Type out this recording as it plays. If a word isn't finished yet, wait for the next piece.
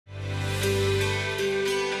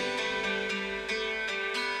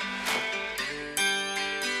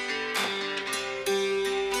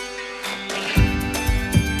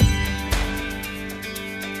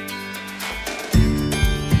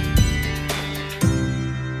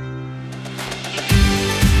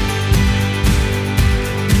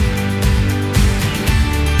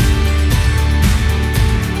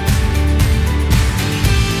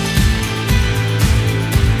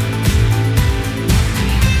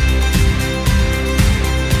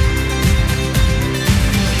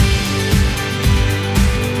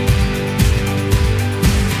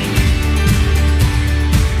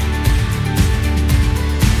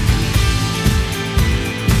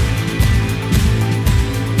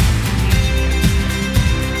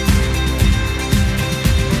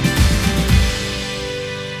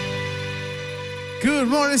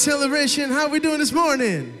morning celebration. How are we doing this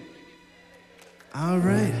morning? All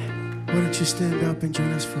right. Why don't you stand up and join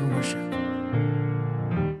us for worship?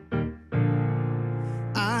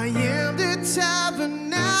 I am the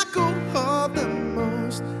tabernacle of the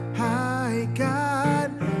Most High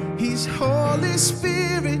God. His Holy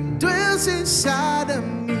Spirit dwells inside of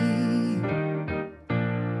me.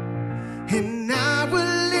 And I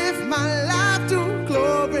will live my life to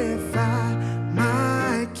glorify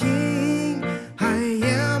my King. I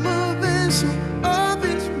am a vessel of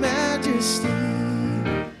His majesty.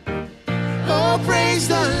 Oh, praise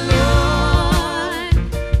the Lord.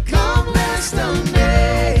 Come bless the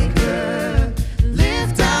Maker.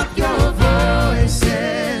 Lift up your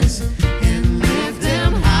voices and lift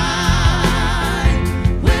them high.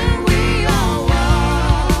 When we are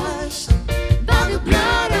washed by the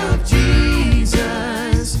blood of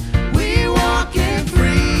Jesus, we walk in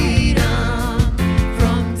freedom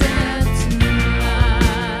from death to life.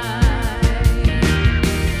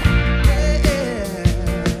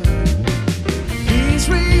 His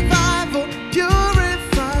revival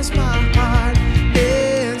purifies my heart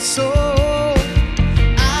and soul.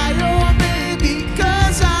 I obey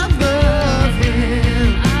because I love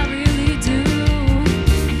Him. I really do.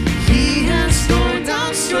 He has torn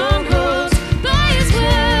down strongholds by His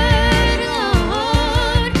word,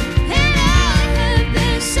 Lord, And I have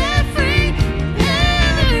been set free from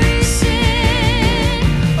every sin.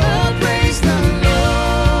 oh, praise the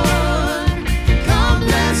Lord. Come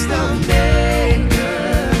bless the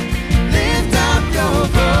Maker. Lift up your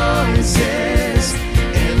voices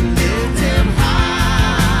and lift Him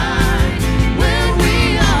high. When we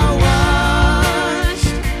are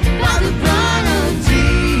washed by the blood of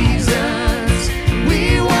Jesus, we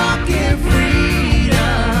walk in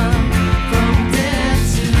freedom from death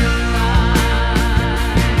to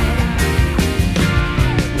life.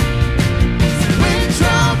 When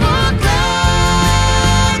trouble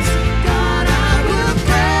comes, God, I will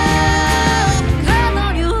call. Call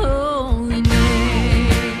on your holy name.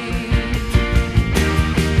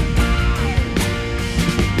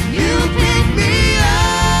 You pick me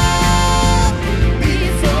up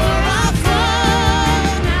before I fall.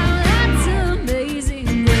 Now that's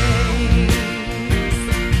amazing grace.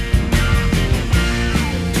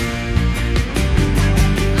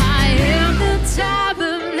 I am the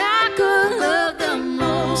tabernacle of the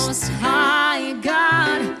Most High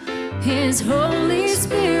God. His Holy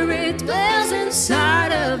Spirit dwells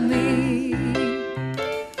inside of me.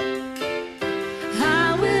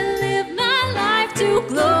 I will live my life to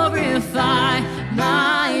glorify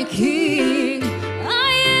my King.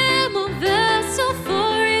 I am a vessel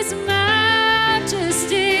for His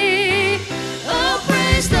majesty. Oh,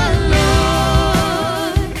 praise the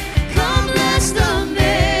Lord. Come bless the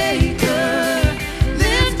Maker.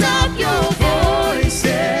 Lift up your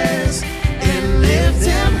voices and lift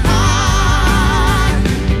Him high.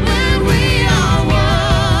 When we are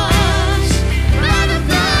washed By the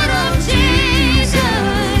blood of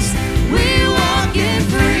Jesus, we walk in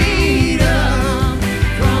freedom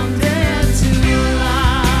from death to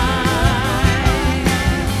life.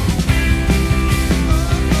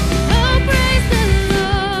 Oh, praise the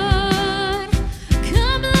Lord.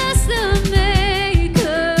 Come bless the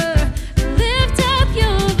Maker. Lift up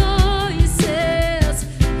your voices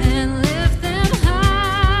and lift them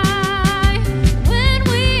high. When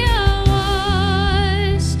we are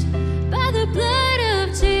washed by the blood of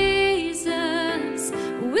Jesus,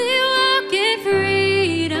 we walk in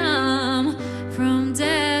freedom from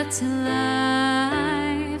death to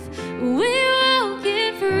life. We walk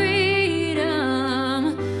in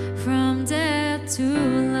freedom from death to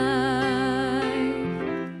life.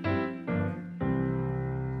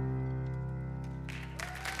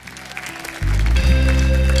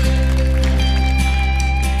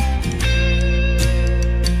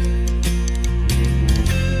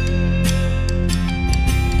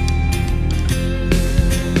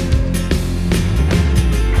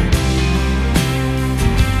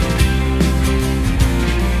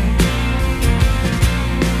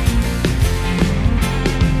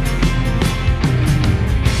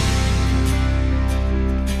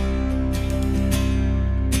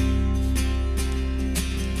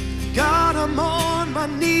 God, I'm on my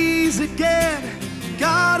knees again.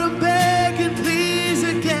 God, I'm begging, please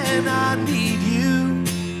again. I need you.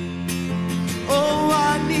 Oh,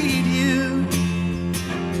 I need you.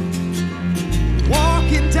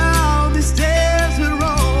 Walking down this desert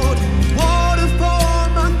road, water for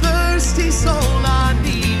my thirsty soul. I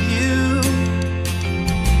need you.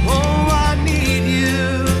 Oh, I need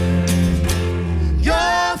you.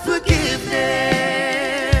 Your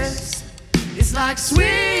forgiveness is like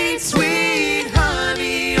sweet, sweet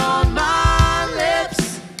honey.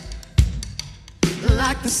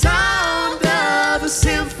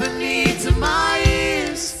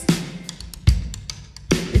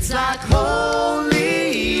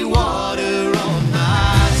 holy water on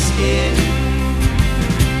my skin.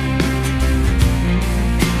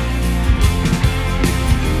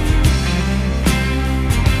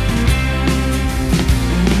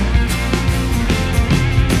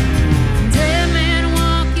 Dead man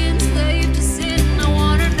walking, slave to sin. I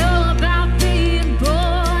wanna know about being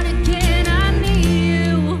born again. I need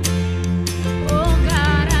you. Oh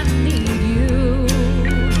God, I need you.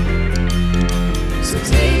 So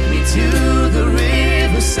take me to the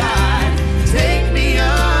riverside, take me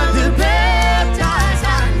under baptized.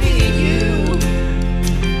 I need you.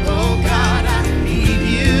 Oh God, I need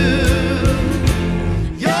you.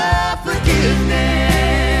 Your forgiveness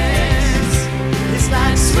is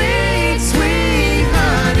like sweet, sweet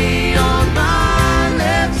honey on my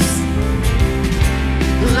lips,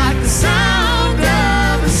 like the sound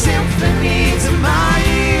of a symphony to my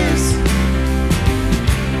ears.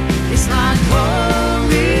 It's like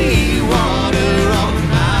holy water on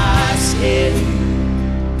my skin.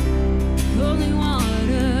 Holy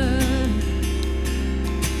water.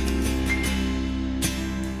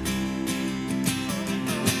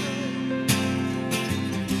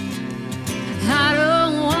 I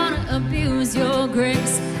don't wanna abuse your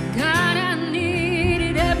grace. God, I need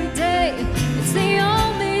it every day. It's the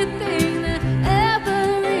only thing that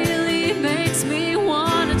ever really makes me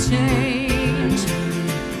wanna change.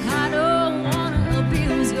 I don't wanna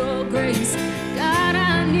abuse your grace. God,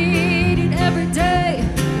 I need it every day.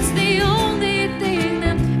 It's the only thing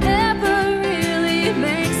that ever really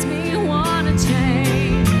makes me wanna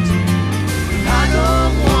change. I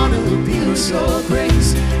don't want to abuse your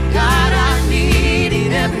grace. God, I need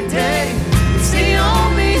it every day. It's the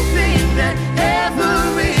only thing that ever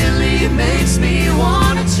really makes me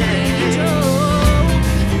want to change. Oh,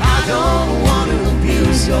 I don't want to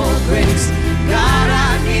abuse your grace. God, I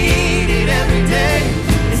need it every day.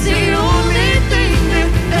 It's the only thing that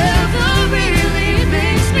ever really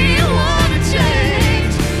makes me want to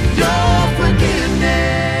change. Your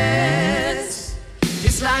forgiveness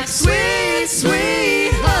is like sweet,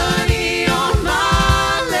 sweet honey on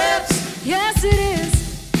my lips, Yes, it is.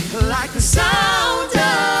 like the sound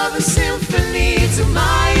of a symphony to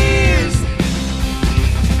my ears.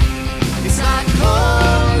 It's like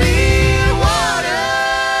holy water.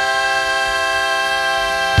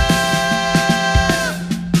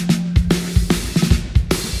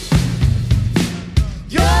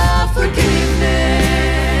 Your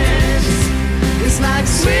forgiveness is like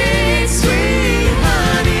sweet, sweet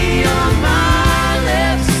honey on my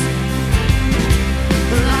lips,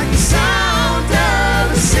 like the sound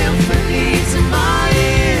of a symphony to my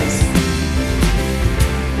ears.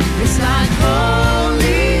 It's like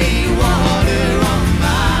holy water on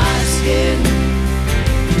my skin.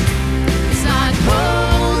 It's like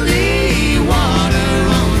holy water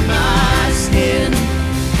on my skin.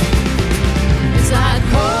 It's like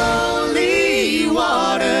holy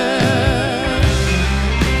water.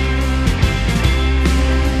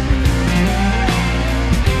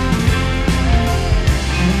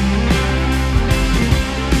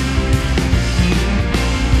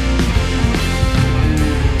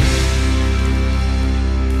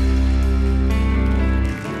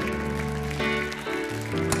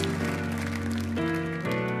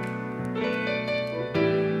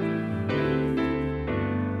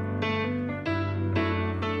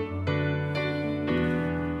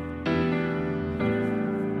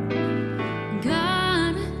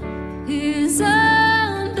 God is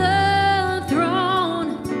on the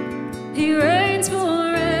throne. He reigns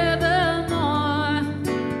forevermore.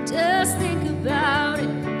 Just think about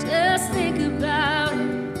it. Just think about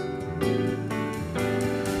it.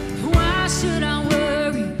 Why should I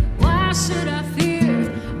worry? Why should I fear?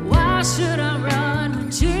 Why should I run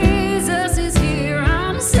when Jesus is here?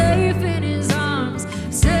 I'm safe in his arms,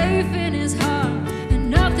 safe in his heart, and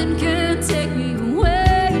nothing can take me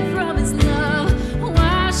away from his love.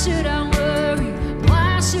 Why should I worry?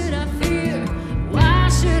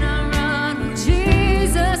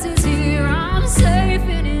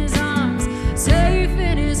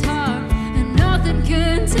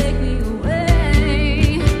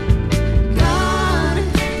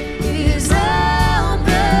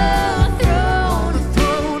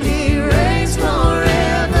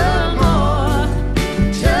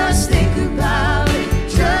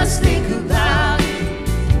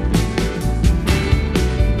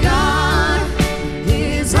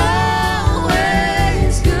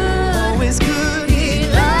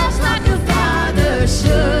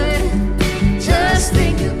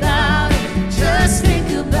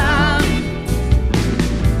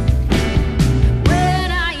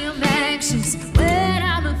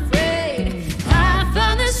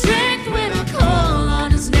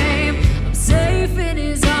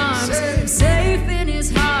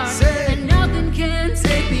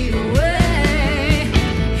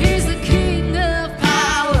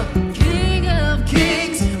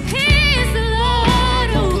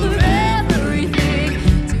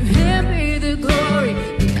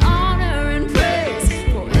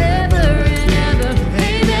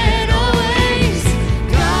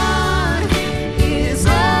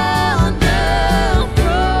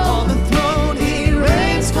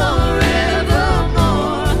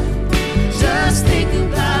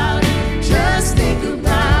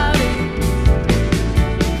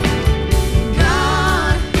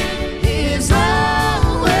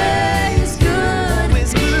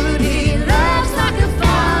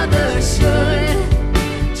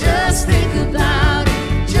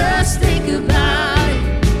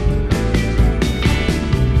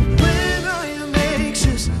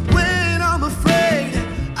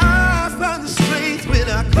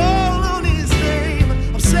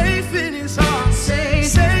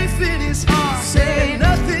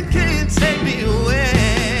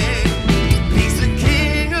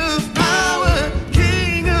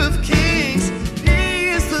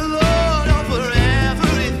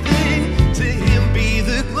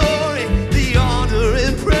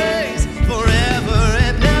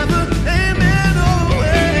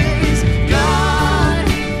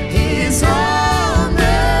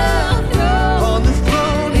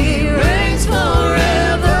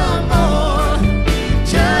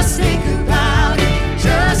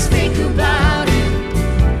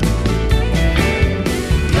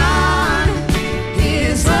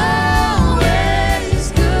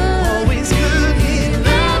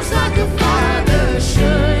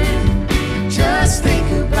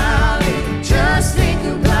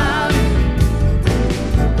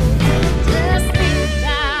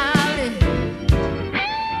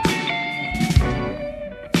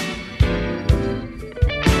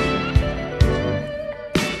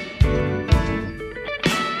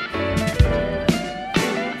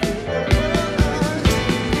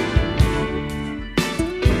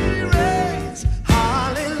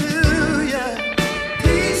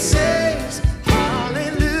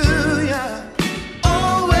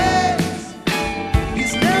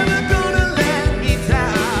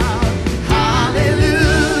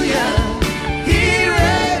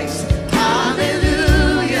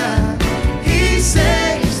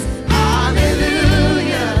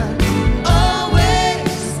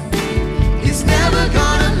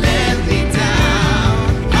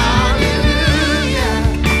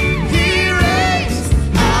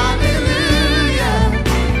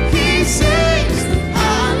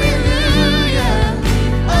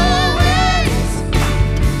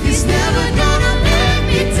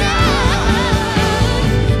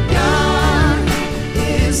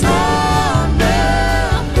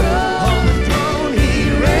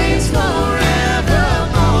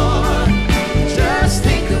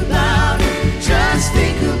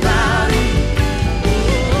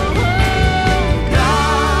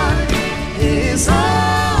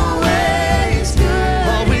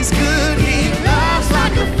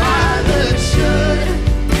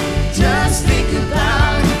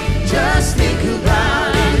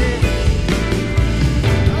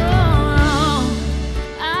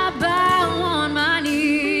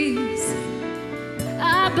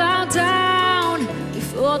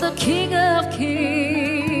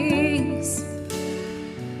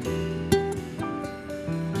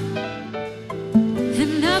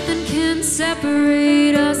 nothing can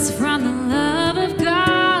separate us from the love of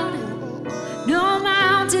God. No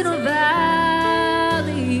mountain or valley.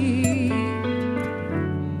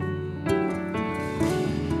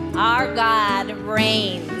 Our God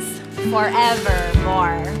reigns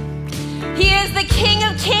forevermore. He is the King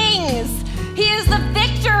of Kings. He is the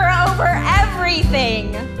victor over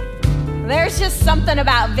everything. There's just something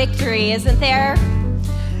about victory, isn't there?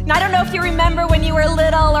 And I don't know if you remember when you were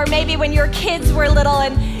little, or maybe when your kids were little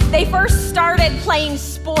and they first started playing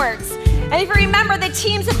sports. And if you remember the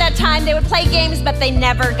teams at that time, they would play games, but they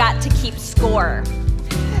never got to keep score.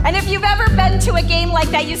 And if you've ever been to a game like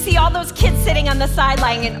that, you see all those kids sitting on the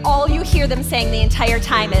sideline, and all you hear them saying the entire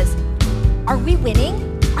time is, "Are we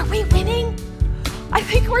winning? Are we winning?" I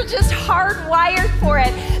think we're just hardwired for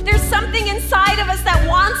it. There's something inside of us that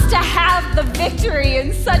wants to have the victory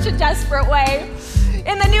in such a desperate way.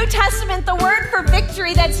 In the New Testament, the word for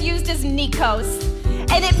victory that's used is nikos.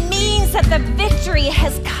 And it means that the victory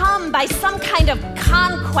has come by some kind of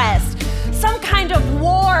conquest, some kind of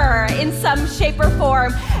war in some shape or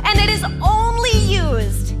form. And it is only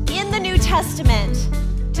used in the New Testament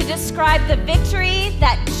to describe the victory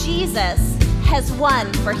that Jesus has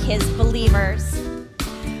won for his believers.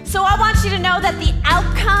 So I want you to know that the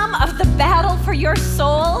outcome of the battle for your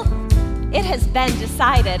soul, it has been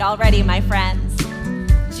decided already, my friends.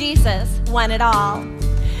 Jesus won it all.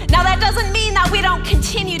 Now that doesn't mean that we don't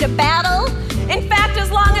continue to battle. In fact,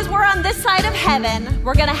 as long as we're on this side of heaven,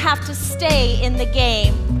 we're gonna have to stay in the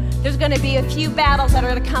game. There's gonna be a few battles that are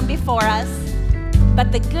gonna come before us.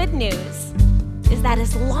 But the good news is that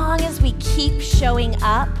as long as we keep showing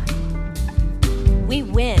up, we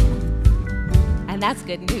win. And that's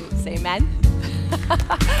good news, amen?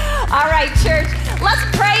 All right, church, let's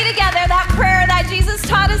pray together that prayer that Jesus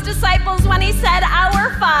taught his disciples when he said,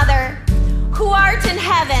 "Our Father, who art in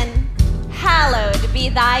heaven, hallowed be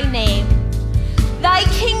thy name. Thy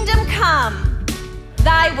kingdom come,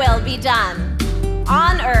 thy will be done,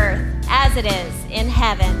 on earth as it is in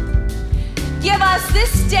heaven. Give us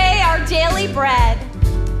this day our daily bread,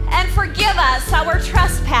 and forgive us our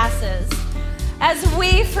trespasses, as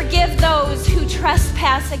we forgive those who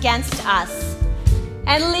trespass against us.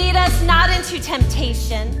 And lead us not into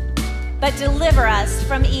temptation, but deliver us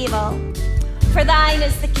from evil. For thine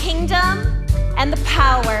is the kingdom and the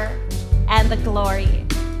power and the glory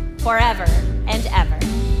forever and ever.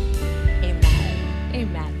 Amen.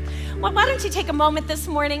 Amen. Well, why don't you take a moment this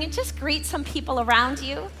morning and just greet some people around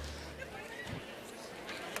you?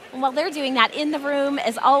 And while they're doing that in the room,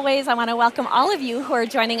 as always, I want to welcome all of you who are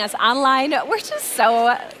joining us online. We're just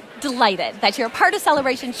so delighted that you're a part of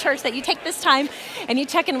Celebration Church, that you take this time and you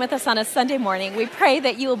check in with us on a Sunday morning. We pray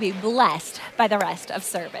that you will be blessed by the rest of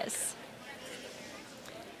service.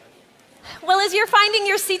 Well, as you're finding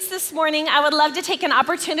your seats this morning, I would love to take an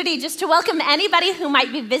opportunity just to welcome anybody who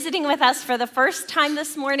might be visiting with us for the first time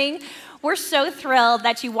this morning. We're so thrilled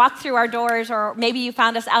that you walked through our doors, or maybe you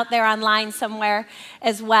found us out there online somewhere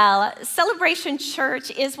as well. Celebration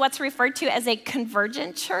Church is what's referred to as a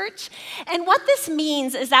convergent church. And what this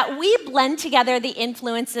means is that we blend together the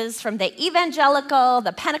influences from the evangelical,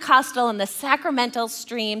 the Pentecostal, and the sacramental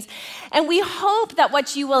streams. And we hope that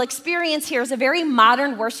what you will experience here is a very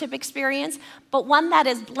modern worship experience, but one that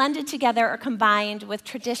is blended together or combined with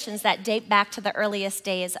traditions that date back to the earliest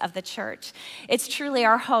days of the church. It's truly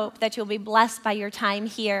our hope that you'll be blessed by your time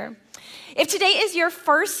here. If today is your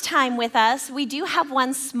first time with us, we do have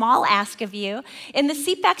one small ask of you. In the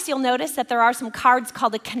seatbacks, you'll notice that there are some cards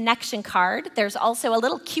called a connection card. There's also a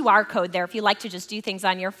little QR code there if you like to just do things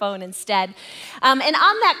on your phone instead. And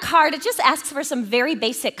on that card, it just asks for some very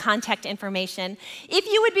basic contact information. If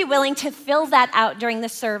you would be willing to fill that out during the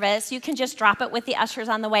service, you can just drop it with the ushers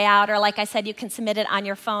on the way out, or like I said, you can submit it on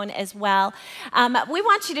your phone as well. We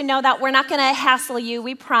want you to know that we're not going to hassle you,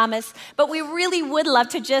 we promise, but we really would love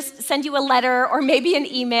to just send you a letter or maybe an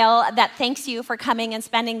email that thanks you for coming and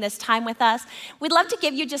spending this time with us. We'd love to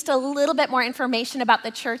give you just a little bit more information about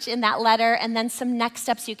the church in that letter, and then some next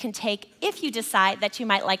steps you can take if you decide that you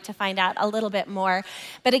might like to find out a little bit more.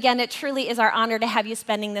 But again, it truly is our honor to have you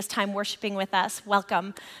spending this time worshiping with us.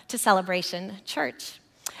 Welcome to Celebration Church.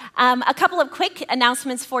 A couple of quick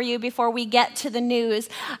announcements for you before we get to the news.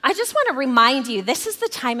 I just want to remind you, this is the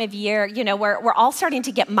time of year, where we're all starting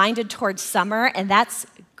to get minded towards summer, and that's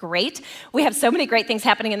great. We have so many great things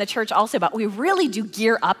happening in the church also, but we really do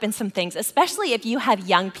gear up in some things, especially if you have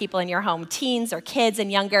young people in your home, teens or kids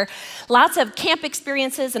and younger. Lots of camp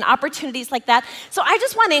experiences and opportunities like that. So I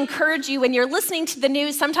just want to encourage you, when you're listening to the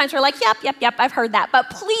news, sometimes we're like, yep, I've heard that. But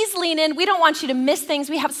please lean in. We don't want you to miss things.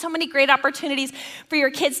 We have so many great opportunities for your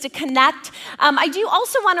kids to connect. I do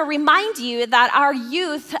also want to remind you that our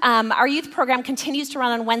youth program continues to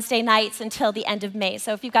run on Wednesday nights until the end of May.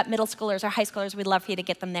 So if you've got middle schoolers or high schoolers, we'd love for you to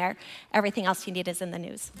get them there. Everything else you need is in the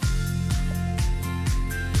news.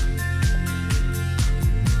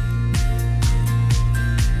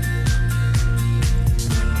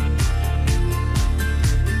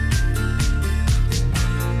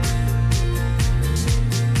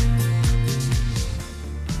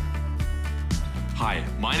 Hi,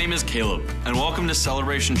 my name is Caleb, and welcome to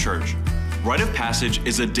Celebration Church. Rite of Passage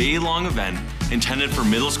is a day-long event intended for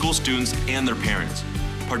middle school students and their parents.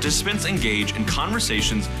 Participants engage in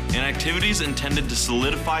conversations and activities intended to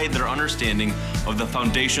solidify their understanding of the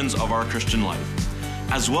foundations of our Christian life,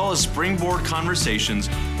 as well as springboard conversations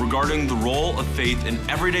regarding the role of faith in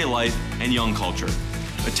everyday life and young culture.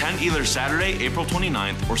 Attend either Saturday, April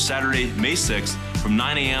 29th or Saturday, May 6th from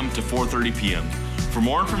 9 a.m. to 4:30 p.m. For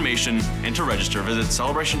more information and to register, visit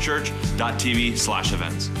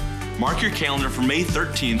celebrationchurch.tv/events. Mark your calendar for May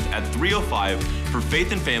 13th at 3:05 for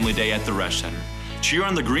Faith and Family Day at the Resch Center. Cheer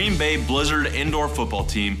on the Green Bay Blizzard indoor football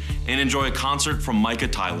team and enjoy a concert from Micah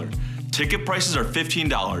Tyler. Ticket prices are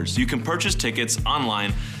 $15. You can purchase tickets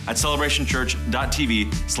online at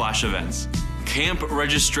celebrationchurch.tv/events. Camp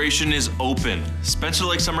registration is open. Spencer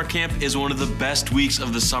Lake Summer Camp is one of the best weeks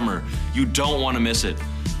of the summer. You don't want to miss it.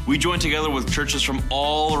 We join together with churches from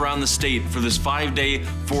all around the state for this 5-day,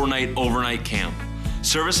 4-night, overnight camp.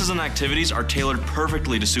 Services and activities are tailored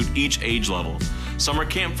perfectly to suit each age level. Summer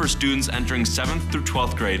camp for students entering 7th through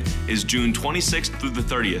 12th grade is June 26th through the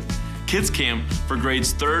 30th. Kids camp for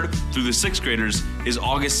grades 3rd through the 6th graders is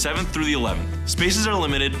August 7th through the 11th. Spaces are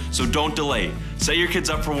limited, so don't delay. Set your kids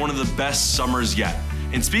up for one of the best summers yet.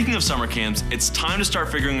 And speaking of summer camps, it's time to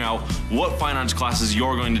start figuring out what fine arts classes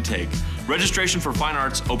you're going to take. Registration for Fine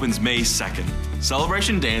Arts opens May 2nd.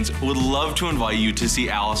 Celebration Dance would love to invite you to see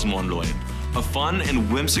Alice in Wonderland, a fun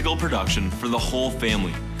and whimsical production for the whole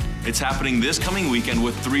family. It's happening this coming weekend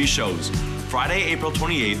with 3 shows, Friday, April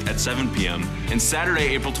 28th at 7 p.m. and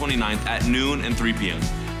Saturday, April 29th at noon and 3 p.m.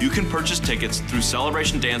 You can purchase tickets through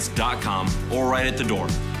celebration.dance.com or right at the door.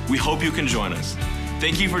 We hope you can join us.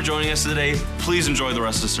 Thank you for joining us today. Please enjoy the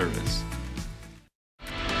rest of the service.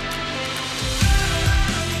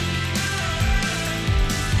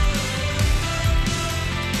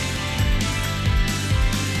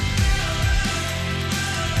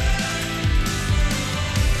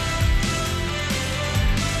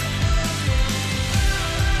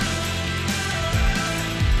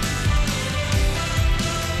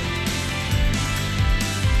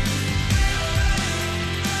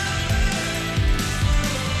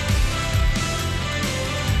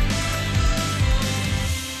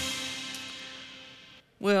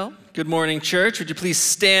 Well, good morning, church. Would you please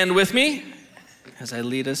stand with me as I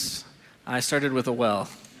lead us? I started with a well.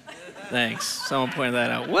 Thanks. Someone pointed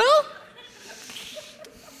that out. Well,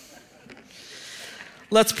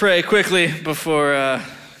 let's pray quickly before,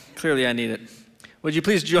 clearly I need it. Would you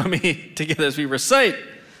please join me together as we recite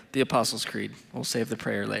the Apostles' Creed? We'll save the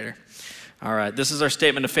prayer later. All right, this is our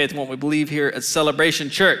statement of faith and what we believe here at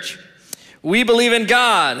Celebration Church. We believe in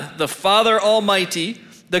God, the Father Almighty,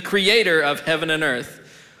 the creator of heaven and earth.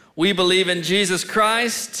 We believe in Jesus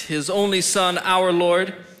Christ, his only Son, our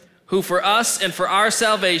Lord, who for us and for our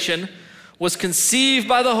salvation was conceived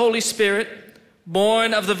by the Holy Spirit,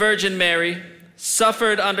 born of the Virgin Mary,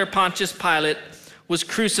 suffered under Pontius Pilate, was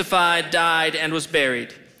crucified, died, and was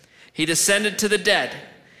buried. He descended to the dead,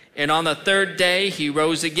 and on the 3rd day he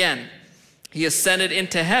rose again. He ascended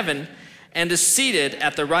into heaven and is seated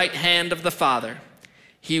at the right hand of the Father.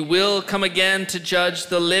 He will come again to judge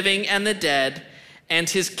the living and the dead, and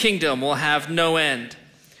his kingdom will have no end.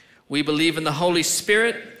 We believe in the Holy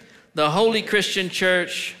Spirit, the holy Christian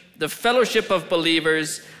church, the fellowship of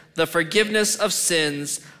believers, the forgiveness of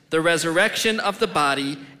sins, the resurrection of the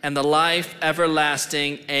body, and the life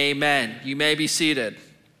everlasting. Amen. You may be seated.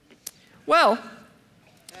 Well,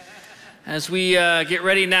 as we get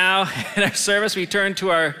ready now in our service, we turn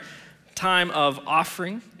to our time of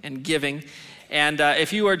offering and giving. And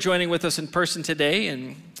if you are joining with us in person today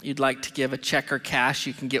and you'd like to give a check or cash,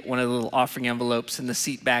 you can get one of the little offering envelopes in the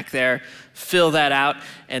seat back there, fill that out,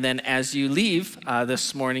 and then as you leave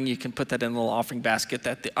this morning, you can put that in a little offering basket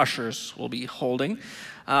that the ushers will be holding.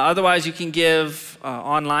 Otherwise, you can give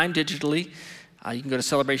online, digitally. You can go to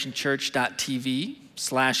celebrationchurch.tv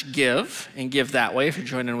give and give that way if you're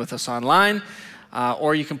joining with us online.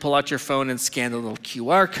 Or you can pull out your phone and scan the little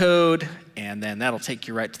QR code, and then that'll take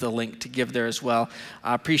you right to the link to give there as well.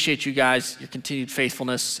 I appreciate you guys, your continued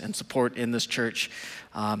faithfulness and support in this church.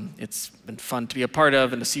 It's been fun to be a part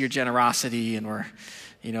of and to see your generosity, and we're,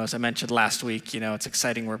 as I mentioned last week, it's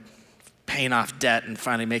exciting. We're paying off debt and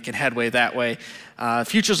finally making headway that way.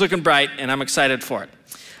 Future's looking bright, and I'm excited for it.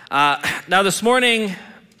 Now this morning,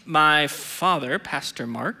 my father, Pastor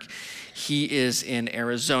Mark, he is in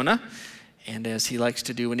Arizona, and as he likes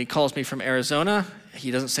to do when he calls me from Arizona, he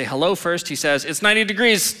doesn't say hello first, he says, "It's 90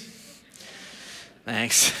 degrees.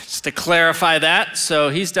 Thanks, just to clarify that. So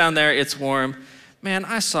he's down there, it's warm. Man,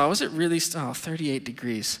 was it really, 38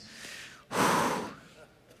 degrees. Whew.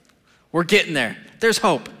 We're getting there. There's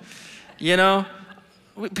hope.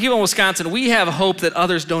 People in Wisconsin, we have hope that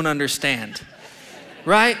others don't understand,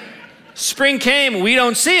 right? Spring came, we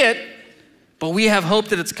don't see it, but we have hope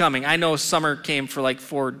that it's coming. I know summer came for like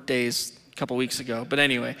 4 days a couple weeks ago, but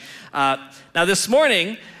anyway. Now this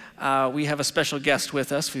morning, we have a special guest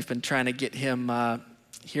with us. We've been trying to get him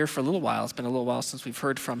here for a little while. It's been a little while since we've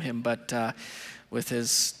heard from him, but with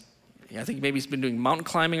his, I think maybe he's been doing mountain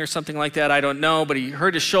climbing or something like that. I don't know, but he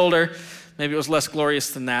hurt his shoulder. Maybe it was less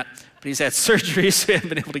glorious than that, but he's had surgery, so we haven't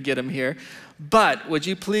been able to get him here. But would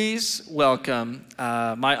you please welcome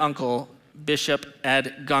my uncle, Bishop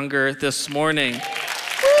Ed Gungor, this morning.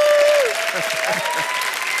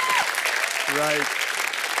 Right.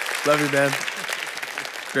 Love you, man.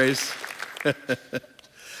 Grace.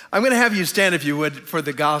 I'm going to have you stand, if you would, for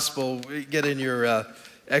the gospel. Get in your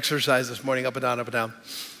exercise this morning, up and down, up and down.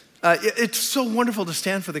 It's so wonderful to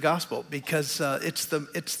stand for the gospel because it's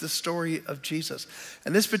the story of Jesus.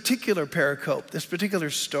 And this particular pericope, this particular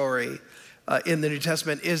story in the New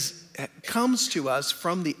Testament comes to us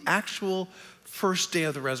from the actual first day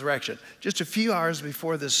of the resurrection. Just a few hours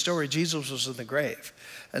before this story, Jesus was in the grave.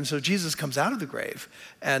 And so Jesus comes out of the grave,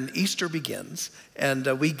 and Easter begins, and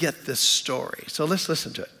we get this story. So let's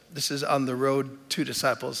listen to it. This is on the road, two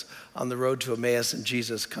disciples on the road to Emmaus, and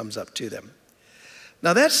Jesus comes up to them.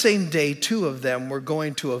 Now that same day, two of them were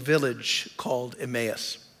going to a village called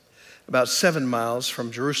Emmaus, about 7 miles from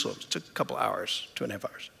Jerusalem. It took a couple hours, 2.5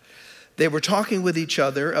 hours. They were talking with each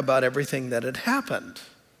other about everything that had happened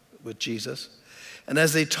with Jesus. And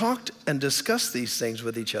as they talked and discussed these things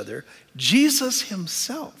with each other, Jesus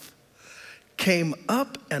himself came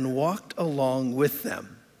up and walked along with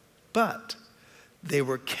them, but they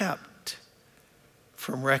were kept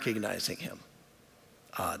from recognizing him.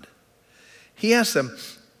 Odd. He asked them,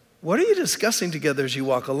 "What are you discussing together as you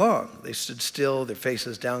walk along?" They stood still, their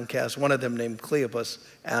faces downcast. One of them, named Cleopas,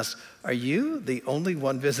 asked, "Are you the only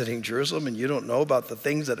one visiting Jerusalem and you don't know about the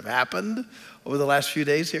things that have happened over the last few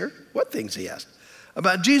days here?" "What things?" he asked.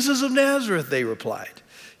 "About Jesus of Nazareth," they replied.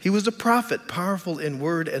 "He was a prophet, powerful in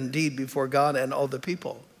word and deed before God and all the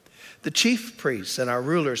people. The chief priests and our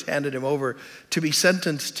rulers handed him over to be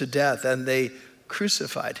sentenced to death, and they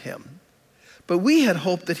crucified him. But we had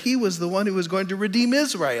hoped that he was the one who was going to redeem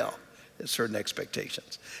Israel." There's certain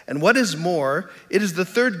expectations. "And what is more, it is the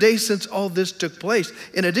third day since all this took place.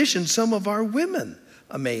 In addition, some of our women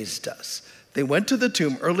amazed us. They went to the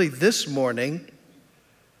tomb early this morning,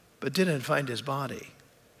 but didn't find his body.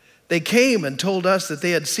 They came and told us that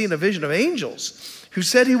they had seen a vision of angels who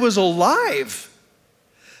said he was alive.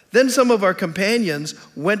 Then some of our companions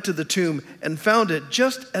went to the tomb and found it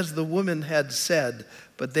just as the woman had said,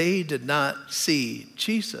 but they did not see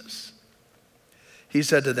Jesus." He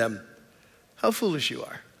said to them, "How foolish you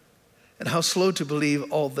are, and how slow to believe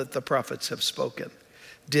all that the prophets have spoken.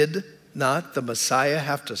 Did not the Messiah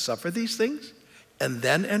have to suffer these things and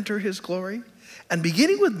then enter his glory?" And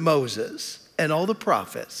beginning with Moses and all the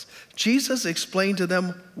prophets, Jesus explained to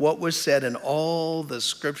them what was said in all the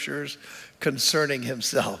scriptures concerning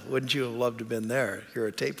himself. Wouldn't you have loved to have been there? Hear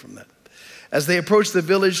a tape from that. As they approached the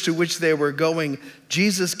village to which they were going,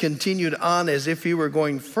 Jesus continued on as if he were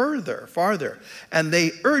going farther. And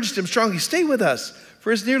they urged him strongly, "Stay with us,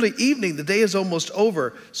 for it's nearly evening. The day is almost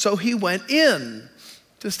over." So he went in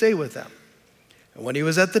to stay with them. And when he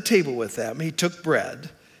was at the table with them, he took bread,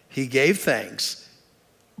 he gave thanks,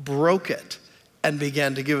 broke it, and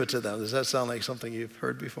began to give it to them. Does that sound like something you've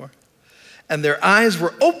heard before? And their eyes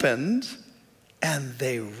were opened, and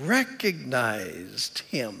they recognized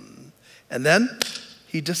him. And then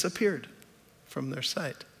he disappeared from their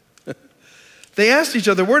sight. They asked each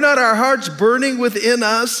other, "Were not our hearts burning within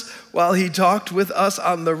us while he talked with us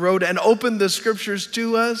on the road and opened the scriptures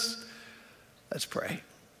to us?" Let's pray.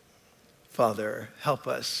 Father, help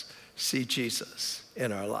us see Jesus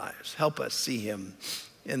in our lives. Help us see him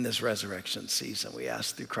in this resurrection season. We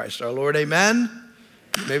ask through Christ our Lord. Amen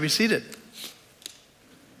You may be seated.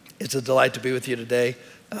 It's a delight to be with you today.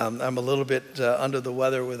 I'm a little bit under the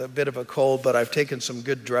weather with a bit of a cold, but I've taken some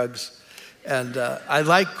good drugs. And I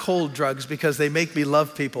like cold drugs because they make me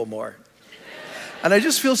love people more. And I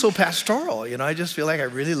just feel so pastoral, you know, I just feel like I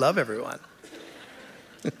really love everyone.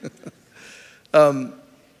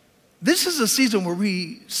 This is a season where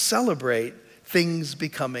we celebrate things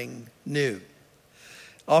becoming new.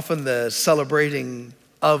 Often the celebrating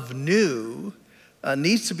of new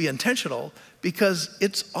needs to be intentional because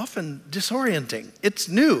it's often disorienting. It's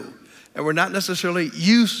new, and we're not necessarily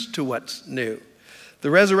used to what's new.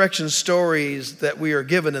 The resurrection stories that we are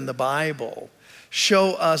given in the Bible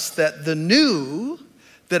show us that the new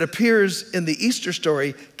that appears in the Easter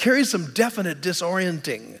story carries some definite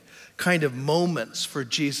disorienting kind of moments for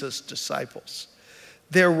Jesus' disciples.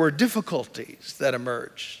 There were difficulties that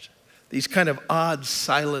emerged, these kind of odd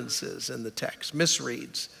silences in the text,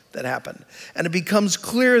 misreads that happened. And it becomes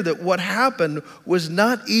clear that what happened was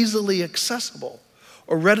not easily accessible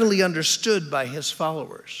or readily understood by his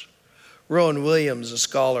followers. Rowan Williams, a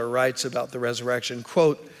scholar, writes about the resurrection,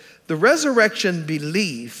 quote, "The resurrection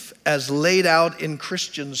belief as laid out in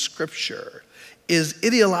Christian scripture is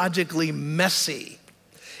ideologically messy.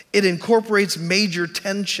 It incorporates major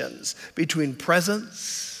tensions between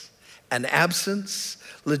presence and absence,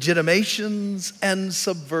 legitimations and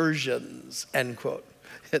subversions," end quote.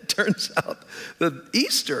 It turns out that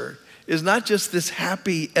Easter is not just this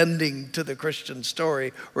happy ending to the Christian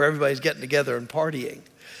story where everybody's getting together and partying.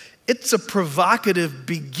 It's a provocative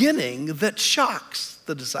beginning that shocks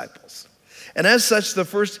the disciples. And as such, the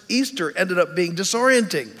first Easter ended up being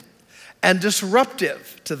disorienting and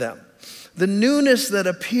disruptive to them. The newness that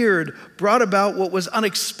appeared brought about what was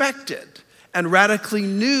unexpected and radically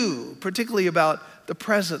new, particularly about the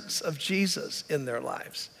presence of Jesus in their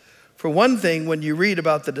lives. For one thing, when you read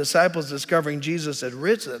about the disciples discovering Jesus had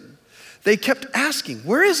risen, they kept asking,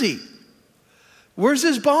 "Where is he? Where's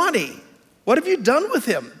his body? What have you done with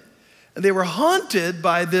him?" And they were haunted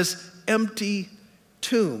by this empty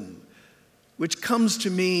tomb, which comes to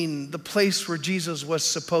mean the place where Jesus was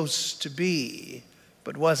supposed to be,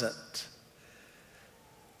 but wasn't.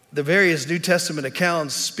 The various New Testament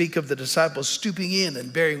accounts speak of the disciples stooping in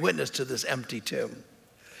and bearing witness to this empty tomb.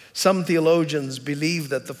 Some theologians believe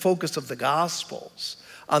that the focus of the Gospels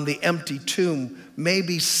on the empty tomb may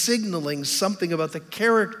be signaling something about the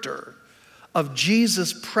character of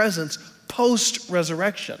Jesus' presence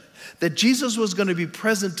post-resurrection, that Jesus was going to be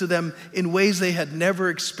present to them in ways they had never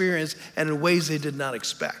experienced and in ways they did not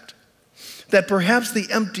expect. That perhaps the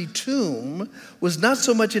empty tomb was not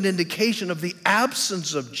so much an indication of the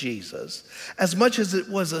absence of Jesus as much as it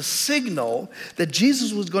was a signal that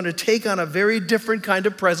Jesus was going to take on a very different kind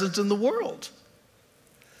of presence in the world.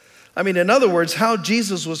 I mean, in other words, how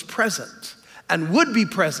Jesus was present and would be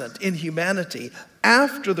present in humanity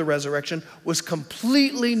after the resurrection was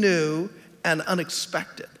completely new and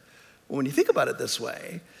unexpected. When you think about it this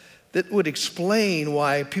way, that would explain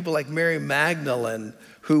why people like Mary Magdalene,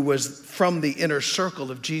 who was from the inner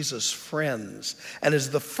circle of Jesus' friends and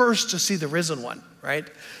is the first to see the risen one, right?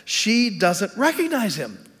 She doesn't recognize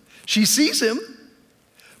him. She sees him,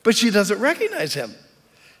 but she doesn't recognize him.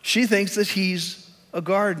 She thinks that he's a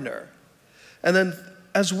gardener. And then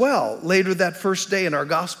as well, later that first day in our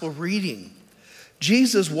gospel reading,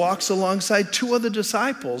 Jesus walks alongside two other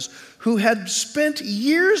disciples who had spent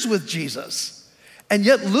years with Jesus. And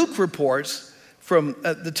yet Luke reports from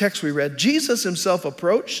the text we read, Jesus himself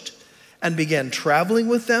approached and began traveling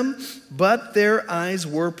with them, but their eyes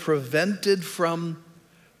were prevented from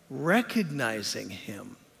recognizing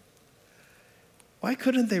him. Why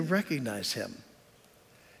couldn't they recognize him?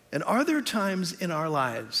 And are there times in our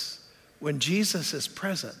lives when Jesus is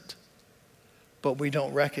present, but we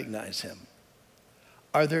don't recognize him?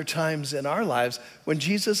 Are there times in our lives when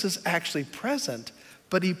Jesus is actually present,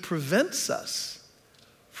 but he prevents us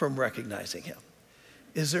from recognizing him?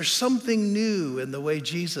 Is there something new in the way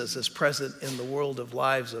Jesus is present in the world of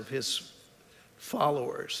lives of his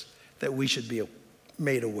followers that we should be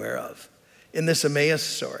made aware of? In this Emmaus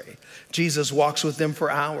story, Jesus walks with them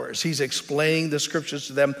for hours. He's explaining the scriptures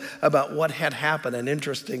to them about what had happened. And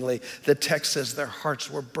interestingly, the text says their hearts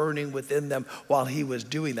were burning within them while he was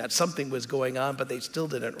doing that. Something was going on, but they still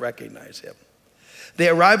didn't recognize him. They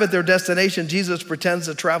arrive at their destination. Jesus pretends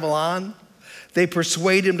to travel on. They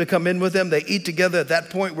persuade him to come in with them. They eat together at that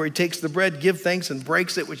point where he takes the bread, gives thanks, and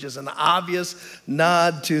breaks it, which is an obvious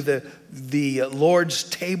nod to the Lord's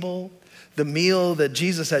table, the meal that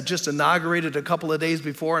Jesus had just inaugurated a couple of days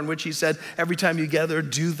before, in which he said, "Every time you gather,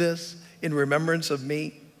 do this in remembrance of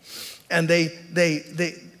me." And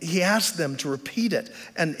he asked them to repeat it.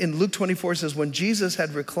 And in Luke 24 it says, when Jesus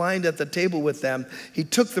had reclined at the table with them, he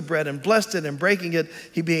took the bread and blessed it, and breaking it,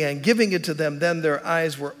 he began giving it to them. Then their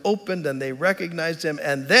eyes were opened and they recognized him.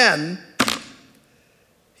 And then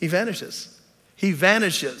he vanishes. He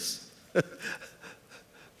vanishes.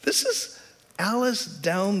 This is Alice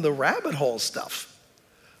down the rabbit hole stuff.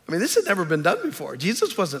 I mean, this had never been done before.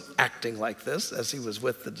 Jesus wasn't acting like this as he was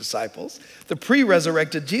with the disciples. The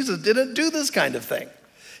pre-resurrected Jesus didn't do this kind of thing.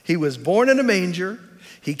 He was born in a manger.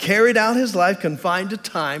 He carried out his life confined to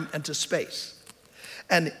time and to space.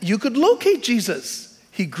 And you could locate Jesus.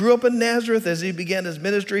 He grew up in Nazareth. As he began his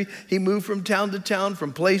ministry, he moved from town to town,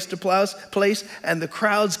 from place to place, and the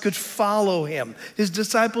crowds could follow him. His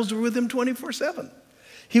disciples were with him 24/7.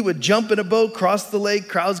 He would jump in a boat, cross the lake.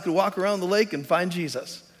 Crowds could walk around the lake and find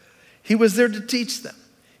Jesus. He was there to teach them.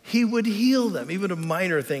 He would heal them, even of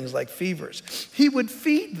minor things like fevers. He would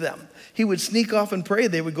feed them. He would sneak off and pray.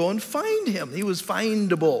 They would go and find him. He was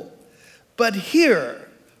findable. But here,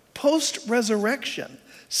 post-resurrection,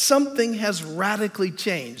 something has radically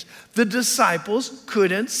changed. The disciples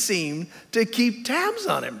couldn't seem to keep tabs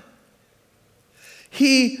on him.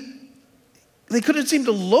 They couldn't seem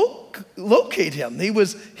to locate him. They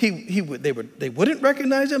wouldn't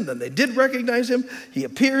recognize him, then they did recognize him. He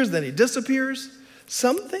appears, then he disappears.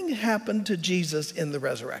 Something happened to Jesus in the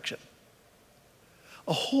resurrection.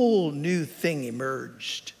 A whole new thing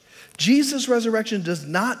emerged. Jesus' resurrection does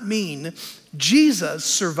not mean Jesus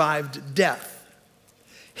survived death.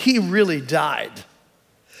 He really died.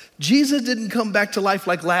 Jesus didn't come back to life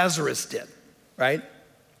like Lazarus did, right?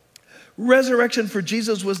 Resurrection for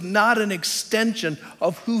Jesus was not an extension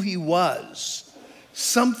of who he was.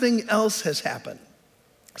 Something else has happened.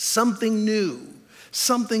 Something new,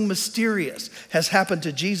 something mysterious has happened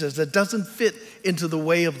to Jesus that doesn't fit into the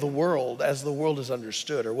way of the world as the world is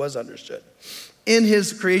understood or was understood. In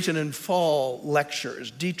his Creation and Fall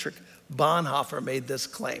lectures, Dietrich Bonhoeffer made this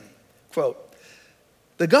claim, quote,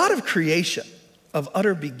 "The God of creation, of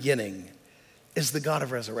utter beginning, is the God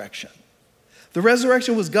of resurrection. The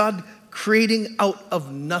resurrection was God creating out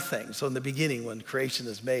of nothing." So in the beginning, when creation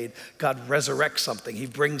is made, God resurrects something. He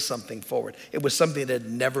brings something forward. It was something that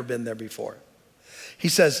had never been there before. He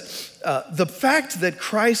says, the fact that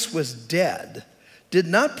Christ was dead did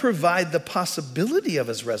not provide the possibility of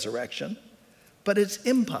his resurrection, but its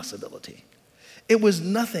impossibility. It was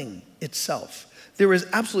nothing itself. There was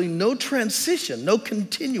absolutely no transition, no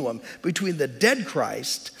continuum between the dead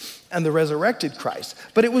Christ and the resurrected Christ.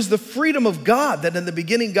 But it was the freedom of God that in the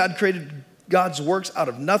beginning God created God's works out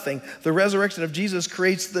of nothing. The resurrection of Jesus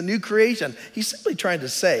creates the new creation. He's simply trying to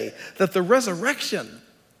say that the resurrection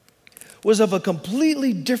was of a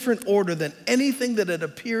completely different order than anything that had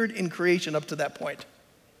appeared in creation up to that point.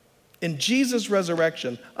 In Jesus'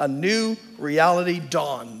 resurrection, a new reality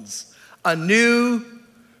dawns. A new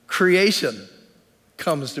creation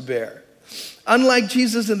comes to bear. Unlike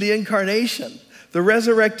Jesus in the incarnation, the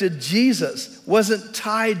resurrected Jesus wasn't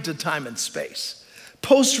tied to time and space.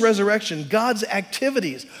 Post-resurrection, God's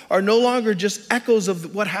activities are no longer just echoes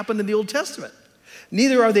of what happened in the Old Testament.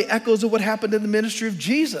 Neither are they echoes of what happened in the ministry of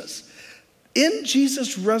Jesus. In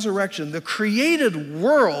Jesus' resurrection, the created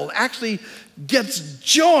world actually gets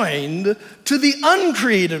joined to the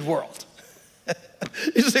uncreated world.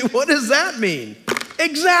 You say, what does that mean?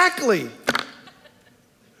 Exactly.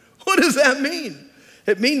 What does that mean?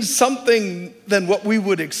 It means something than what we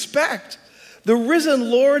would expect. The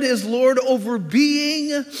risen Lord is Lord over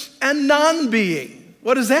being and non-being.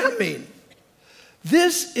 What does that mean?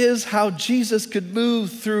 This is how Jesus could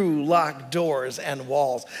move through locked doors and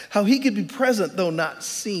walls, how he could be present though not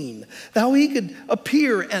seen, how he could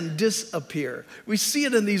appear and disappear. We see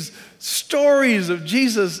it in these stories of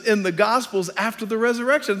Jesus in the Gospels after the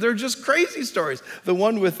resurrection. They're just crazy stories. The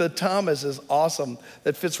one with Thomas is awesome.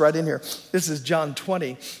 That fits right in here. This is John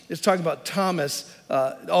 20. It's talking about Thomas,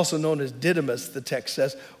 also known as Didymus, the text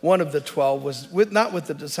says. One of the 12 was not with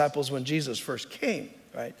the disciples when Jesus first came,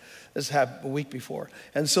 right? This happened a week before.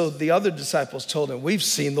 And so the other disciples told him, "We've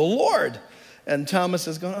seen the Lord." And Thomas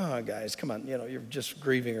is going, "Oh, guys, come on, you're just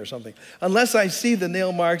grieving or something. Unless I see the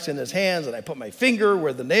nail marks in his hands and I put my finger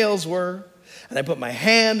where the nails were and I put my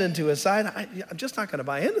hand into his side, I'm just not going to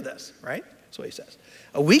buy into this," right? That's what he says.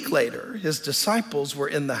 A week later, his disciples were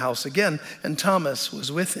in the house again and Thomas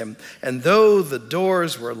was with him. And though the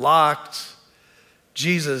doors were locked,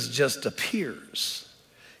 Jesus just appears.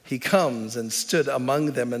 He comes and stood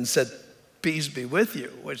among them and said, "Peace be with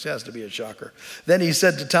you," which has to be a shocker. Then he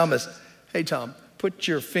said to Thomas, "Hey, Tom, put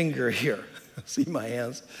your finger here. See my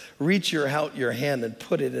hands? Reach out your hand and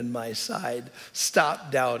put it in my side.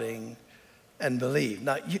 Stop doubting and believe.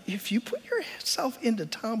 Now, if you put yourself into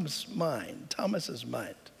Thomas's mind,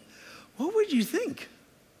 what would you think?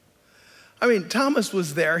 I mean, Thomas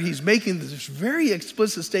was there. He's making this very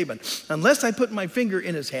explicit statement. Unless I put my finger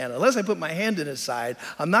in his hand, unless I put my hand in his side,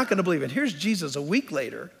 I'm not going to believe it. Here's Jesus a week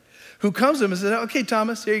later who comes to him and says, okay,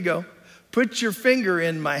 Thomas, here you go. Put your finger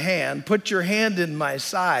in my hand. Put your hand in my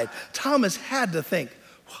side. Thomas had to think,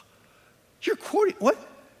 you're quoting, what?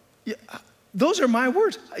 Yeah, those are my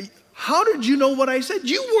words. How did you know what I said?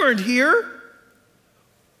 You weren't here.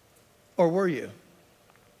 Or were you?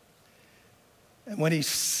 And when he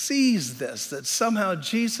sees this, that somehow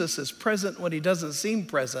Jesus is present when he doesn't seem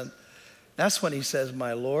present, that's when he says,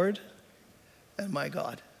 my Lord and my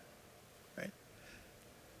God. Right?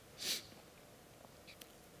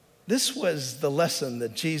 This was the lesson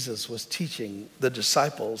that Jesus was teaching the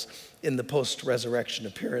disciples in the post-resurrection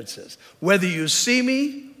appearances. Whether you see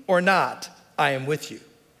me or not, I am with you.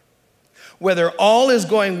 Whether all is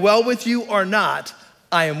going well with you or not,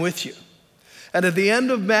 I am with you. And at the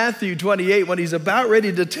end of Matthew 28, when he's about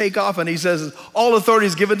ready to take off and he says, all authority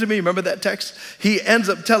is given to me, remember that text? He ends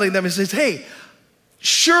up telling them, he says, hey,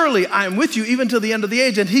 surely I am with you even to the end of the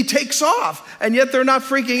age. And he takes off, and yet they're not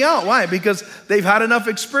freaking out. Why? Because they've had enough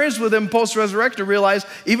experience with him post-resurrection to realize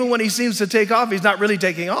even when he seems to take off, he's not really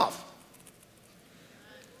taking off.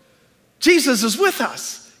 Jesus is with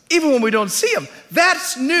us. Even when we don't see him.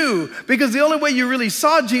 That's new, because the only way you really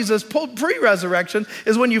saw Jesus pre-resurrection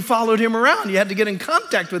is when you followed him around. You had to get in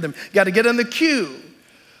contact with him. You got to get in the queue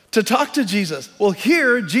to talk to Jesus. Well,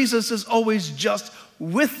 here, Jesus is always just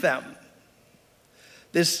with them.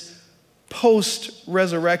 This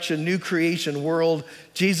post-resurrection, new creation world,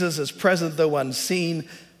 Jesus is present though unseen.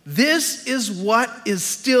 This is what is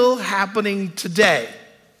still happening today.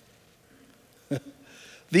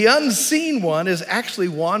 The unseen one is actually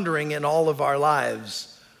wandering in all of our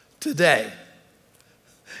lives today.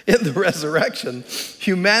 In the resurrection,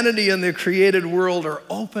 humanity and the created world are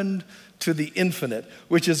opened to the infinite,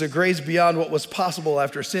 which is a grace beyond what was possible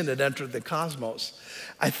after sin had entered the cosmos.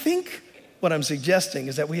 I think what I'm suggesting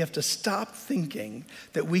is that we have to stop thinking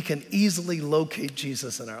that we can easily locate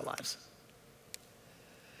Jesus in our lives.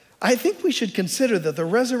 I think we should consider that the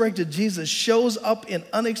resurrected Jesus shows up in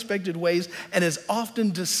unexpected ways and is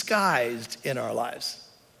often disguised in our lives.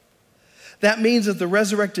 That means that the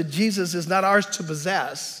resurrected Jesus is not ours to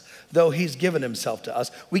possess, though he's given himself to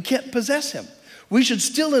us. We can't possess him. We should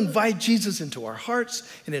still invite Jesus into our hearts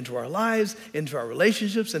and into our lives, into our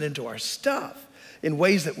relationships, and into our stuff in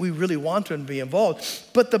ways that we really want to be involved.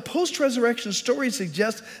 But the post-resurrection story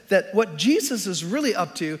suggests that what Jesus is really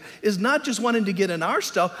up to is not just wanting to get in our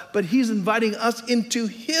stuff, but he's inviting us into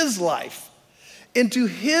his life, into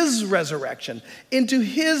his resurrection, into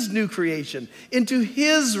his new creation, into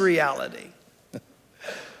his reality.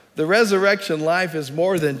 The resurrection life is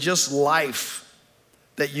more than just life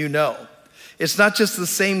that you know. It's not just the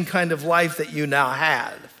same kind of life that you now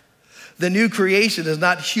have. The new creation is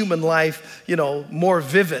not human life, more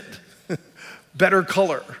vivid, better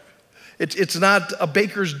color. It's not a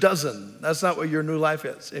baker's dozen. That's not what your new life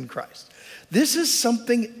is in Christ. This is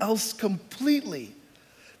something else completely.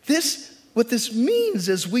 What this means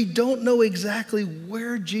is we don't know exactly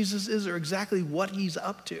where Jesus is or exactly what he's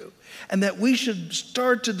up to, and that we should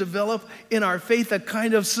start to develop in our faith a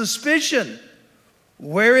kind of suspicion.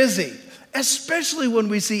 Where is he? Especially when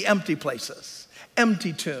we see empty places,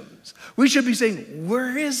 empty tombs. We should be saying,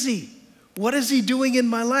 where is he? What is he doing in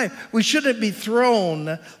my life? We shouldn't be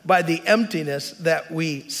thrown by the emptiness that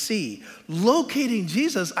we see. Locating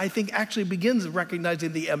Jesus, I think, actually begins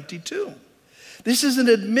recognizing the empty tomb. This is an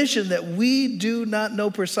admission that we do not know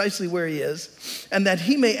precisely where he is, and that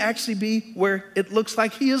he may actually be where it looks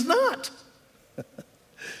like he is not.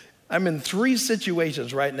 I'm in 3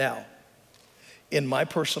 situations right now in my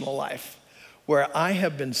personal life where I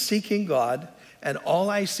have been seeking God, and all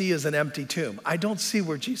I see is an empty tomb. I don't see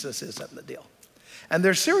where Jesus is in the deal. And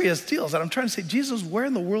they're serious deals. And I'm trying to say, Jesus, where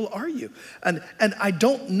in the world are you? And I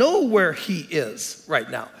don't know where he is right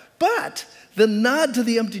now. But the nod to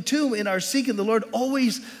the empty tomb in our seeking the Lord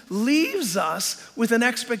always leaves us with an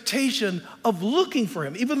expectation of looking for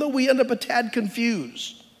him, even though we end up a tad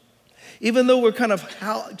confused, even though we're kind of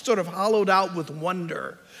sort of hollowed out with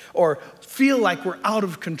wonder, or feel like we're out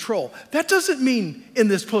of control. That doesn't mean in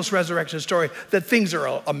this post-resurrection story that things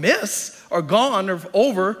are amiss or gone or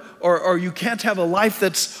over, or you can't have a life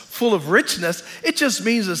that's full of richness. It just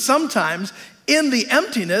means that sometimes in the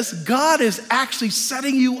emptiness, God is actually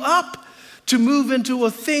setting you up to move into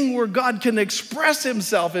a thing where God can express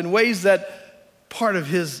himself in ways that part of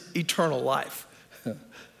his eternal life.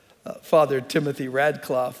 Father Timothy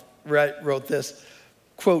Radcliffe wrote this,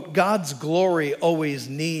 quote, God's glory always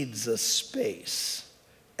needs a space,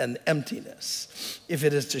 an emptiness, if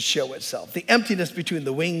it is to show itself. The emptiness between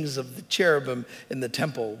the wings of the cherubim in the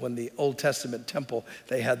temple, when the Old Testament temple,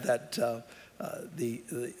 they had that,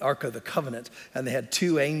 the Ark of the Covenant, and they had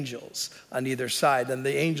two angels on either side, and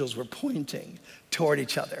the angels were pointing toward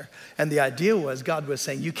each other. And the idea was, God was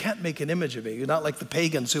saying, you can't make an image of me. You're not like the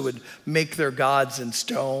pagans who would make their gods in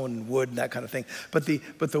stone and wood and that kind of thing. But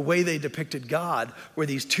the way they depicted God were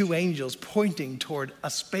these two angels pointing toward a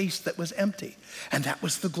space that was empty. And that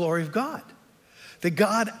was the glory of God. That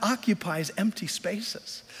God occupies empty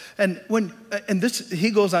spaces. And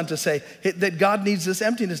he goes on to say that God needs this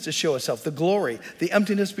emptiness to show itself, the glory, the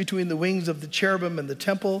emptiness between the wings of the cherubim and the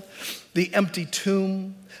temple, the empty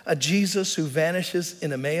tomb, a Jesus who vanishes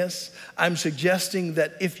in Emmaus. I'm suggesting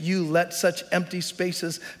that if you let such empty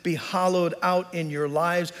spaces be hollowed out in your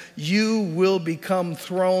lives, you will become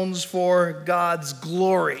thrones for God's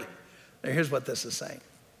glory. Now here's what this is saying.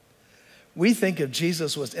 We think if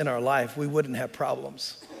Jesus was in our life, we wouldn't have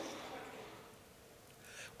problems.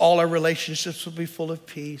 All our relationships would be full of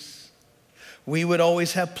peace. We would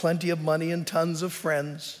always have plenty of money and tons of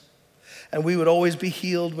friends. And we would always be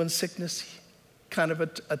healed when sickness kind of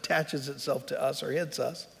attaches itself to us or hits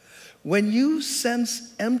us. When you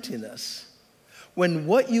sense emptiness, when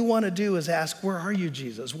what you want to do is ask, where are you,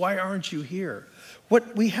 Jesus? Why aren't you here?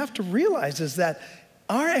 What we have to realize is that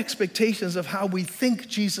our expectations of how we think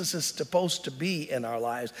Jesus is supposed to be in our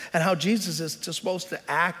lives and how Jesus is supposed to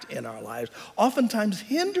act in our lives oftentimes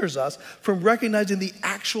hinders us from recognizing the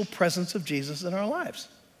actual presence of Jesus in our lives.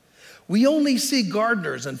 We only see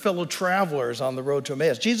gardeners and fellow travelers on the road to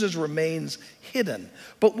Emmaus. Jesus remains hidden.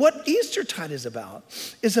 But what Eastertide is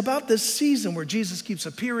about this season where Jesus keeps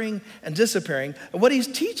appearing and disappearing. And what he's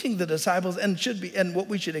teaching the disciples and what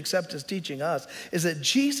we should accept as teaching us is that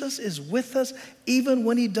Jesus is with us even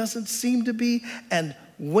when he doesn't seem to be, and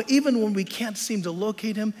even when we can't seem to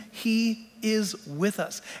locate him, he is with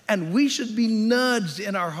us. And we should be nudged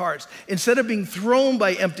in our hearts. Instead of being thrown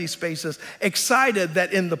by empty spaces, excited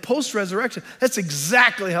that in the post-resurrection, that's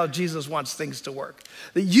exactly how Jesus wants things to work.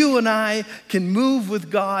 That you and I can move with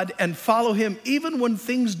God and follow him even when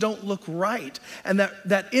things don't look right. And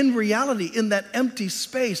that in reality, in that empty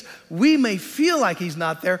space, we may feel like he's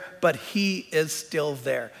not there, but he is still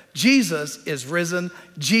there. Jesus is risen.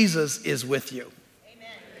 Jesus is with you.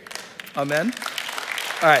 Amen?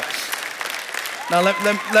 All right. Now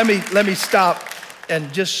let me stop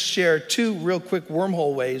and just share two real quick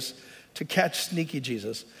wormhole ways to catch sneaky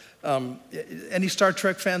Jesus. Any Star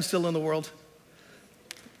Trek fans still in the world?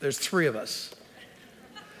 There's 3 of us.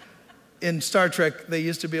 In Star Trek, they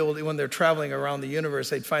used to be able to, when they're traveling around the universe,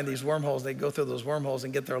 they'd find these wormholes. They'd go through those wormholes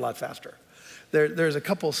and get there a lot faster. There's a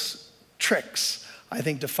couple tricks, I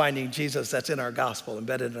think, to finding Jesus that's in our gospel,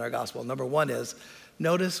 embedded in our gospel. Number 1 is,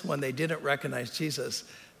 notice when they didn't recognize Jesus,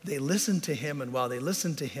 they listened to him, and while they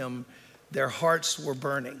listened to him, their hearts were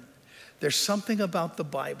burning. There's something about the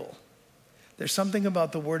Bible. There's something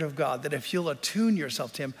about the Word of God that if you'll attune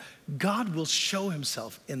yourself to him, God will show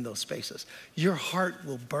himself in those spaces. Your heart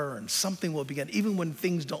will burn. Something will begin, even when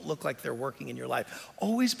things don't look like they're working in your life.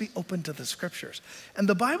 Always be open to the scriptures. And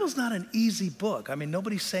the Bible's not an easy book. I mean,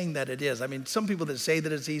 nobody's saying that it is. I mean, some people that say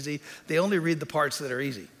that it's easy, they only read the parts that are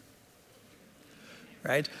easy.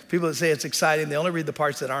 Right? People that say it's exciting, they only read the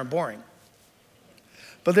parts that aren't boring.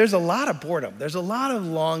 But there's a lot of boredom. There's a lot of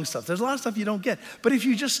long stuff. There's a lot of stuff you don't get. But if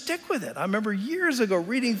you just stick with it. I remember years ago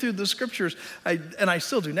reading through the scriptures, and I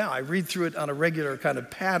still do now. I read through it on a regular kind of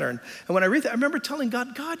pattern. And when I read that, I remember telling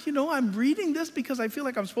God, you know, I'm reading this because I feel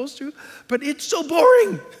like I'm supposed to, but it's so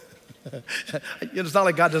boring. It's not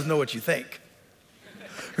like God doesn't know what you think.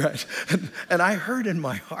 Right? And I heard in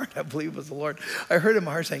my heart, I believe it was the Lord, I heard in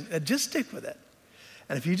my heart saying, just stick with it.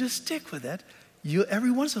 And if you just stick with it,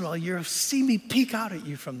 every once in a while, you'll see me peek out at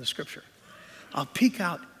you from the scripture. I'll peek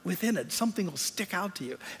out within it. Something will stick out to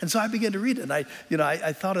you. And so I began to read it. And I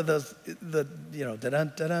thought of those,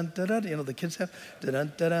 da-dun, da-dun, da-dun, the kids have,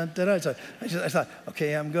 da-dun, da-dun, da-dun. So I thought,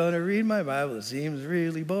 okay, I'm going to read my Bible. It seems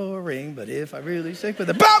really boring, but if I really stick with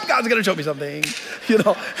it, boom, God's going to show me something,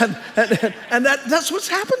 And that's what's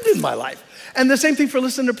happened in my life. And the same thing for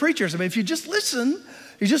listening to preachers. I mean, if you just listen,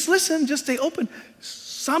 just stay open.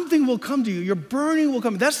 Something will come to you. Your burning will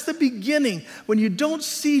come. That's the beginning. When you don't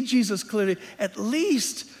see Jesus clearly, at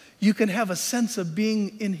least you can have a sense of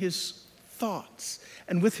being in his thoughts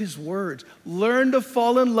and with his words. Learn to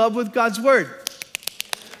fall in love with God's word.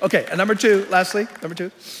 Okay, and lastly, number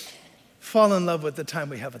two, fall in love with the time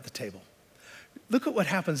we have at the table. Look at what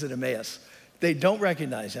happens at Emmaus. They don't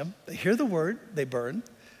recognize him. They hear the word, they burn,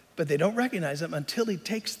 but they don't recognize him until he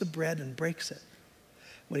takes the bread and breaks it.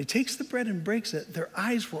 When he takes the bread and breaks it, their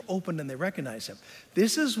eyes were opened and they recognized him.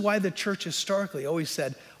 This is why the church historically always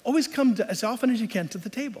said, always come as often as you can to the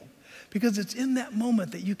table. Because it's in that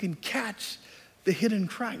moment that you can catch the hidden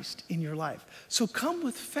Christ in your life. So come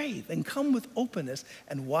with faith and come with openness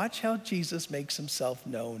and watch how Jesus makes himself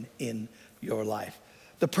known in your life.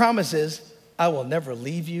 The promise is, I will never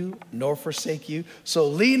leave you nor forsake you. So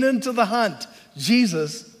lean into the hunt.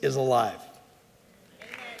 Jesus is alive.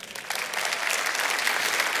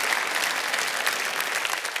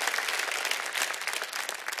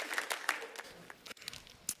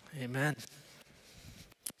 Amen.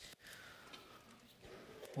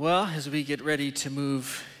 Well, as we get ready to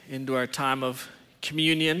move into our time of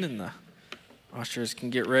communion and the ushers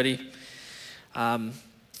can get ready, in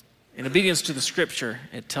obedience to the scripture,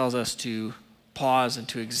 it tells us to pause and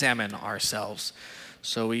to examine ourselves.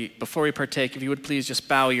 So before we partake, if you would please just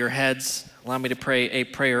bow your heads, allow me to pray a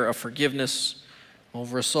prayer of forgiveness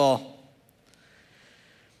over us all.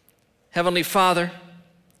 Heavenly Father,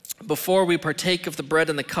 before we partake of the bread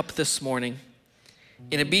and the cup this morning,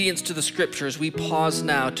 in obedience to the scriptures, we pause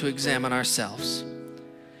now to examine ourselves.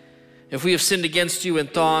 If we have sinned against you in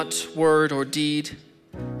thought, word, or deed,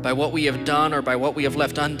 by what we have done or by what we have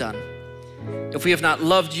left undone, if we have not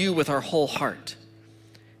loved you with our whole heart,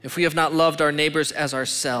 if we have not loved our neighbors as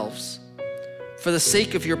ourselves, for the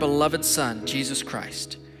sake of your beloved Son, Jesus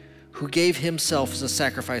Christ, who gave himself as a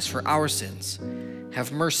sacrifice for our sins,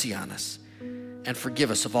 have mercy on us and forgive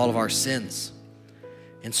us of all of our sins,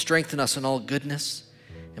 and strengthen us in all goodness,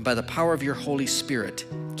 and by the power of your Holy Spirit,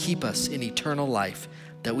 keep us in eternal life,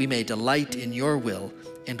 that we may delight in your will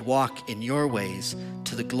and walk in your ways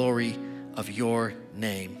to the glory of your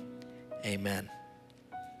name. Amen.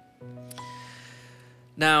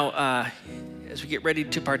 Now, as we get ready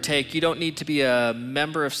to partake, you don't need to be a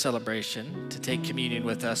member of Celebration to take communion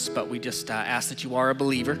with us, but we just ask that you are a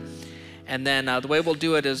believer. And then the way we'll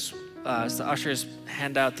do it is, as the ushers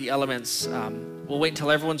hand out the elements, we'll wait until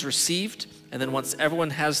everyone's received, and then once everyone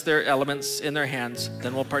has their elements in their hands,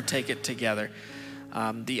 then we'll partake it together.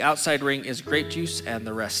 The outside ring is grape juice, and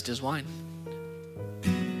the rest is wine.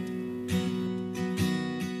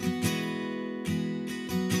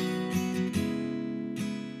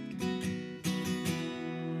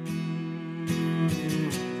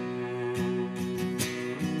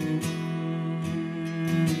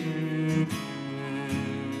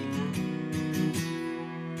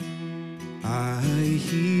 I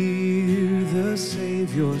hear the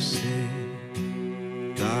Savior say,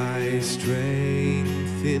 thy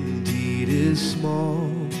strength indeed is small.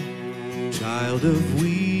 Child of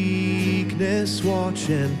weakness, watch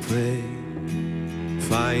and pray.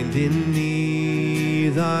 Find in me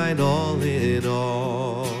thine all in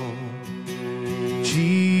all.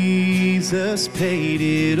 Jesus paid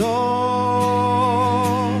it all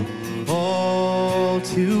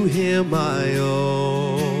to him I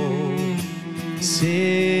owe.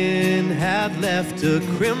 Sin had left a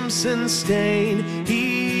crimson stain,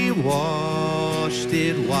 he washed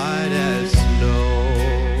it white as snow.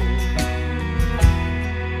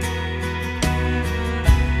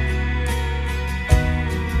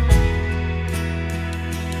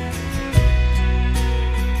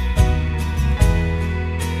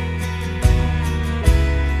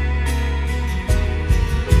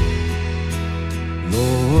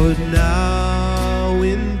 Lord, now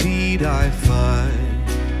indeed I find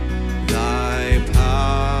thy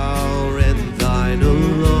power and thine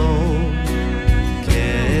alone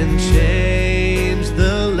can change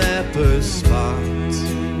the leper's spots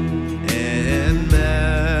and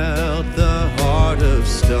melt the heart of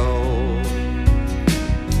stone.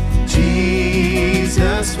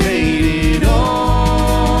 Jesus paid it all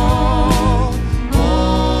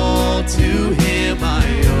to him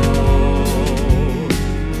I owe.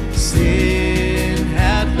 Sin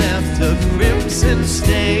had left a crimson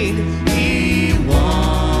stain, he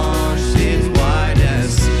washed it white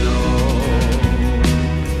as snow.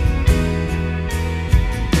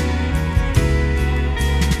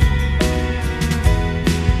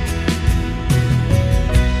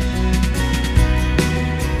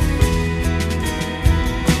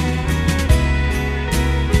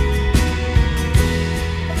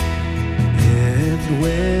 And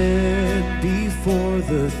when before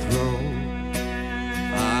the throne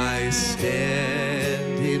I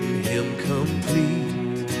stand in him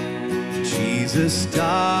complete, Jesus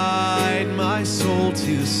died my soul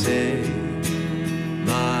to save,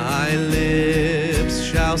 my lips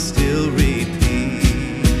shall still repeat.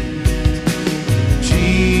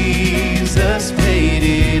 Jesus paid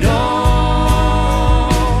it all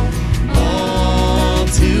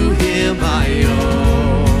to him I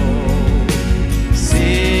owe.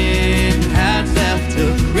 Sin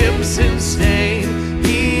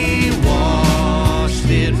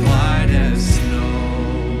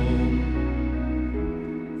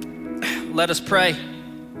let us pray.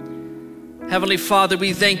 Heavenly Father,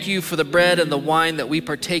 we thank you for the bread and the wine that we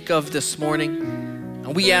partake of this morning.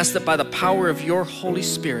 And we ask that by the power of your Holy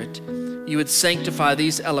Spirit, you would sanctify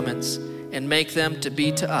these elements and make them to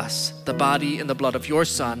be to us the body and the blood of your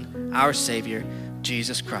Son, our Savior,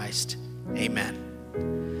 Jesus Christ. Amen.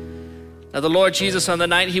 Now the Lord Jesus, on the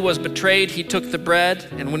night he was betrayed, he took the bread,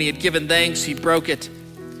 and when he had given thanks, he broke it.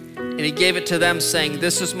 And he gave it to them, saying,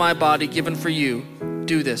 "This is my body given for you.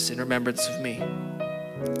 Do this in remembrance of me."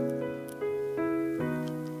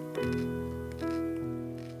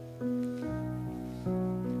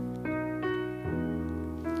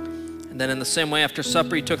 And then in the same way, after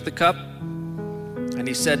supper, he took the cup, and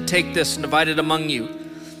he said, "Take this and divide it among you.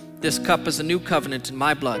 This cup is a new covenant in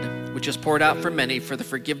my blood, which is poured out for many for the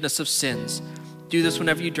forgiveness of sins. Do this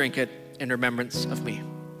whenever you drink it in remembrance of me."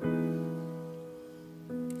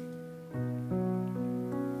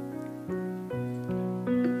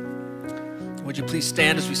 Would you please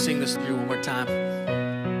stand as we sing this through one more time?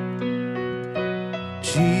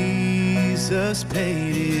 Jesus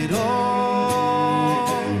paid it all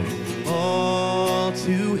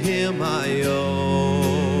to him I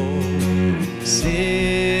owe.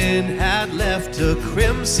 Sin had left a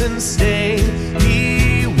crimson stain,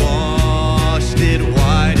 he washed it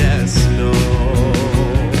white as snow.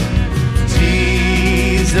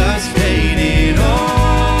 Jesus paid it all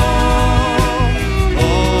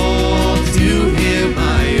to him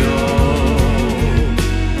I owe.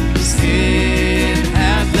 Sin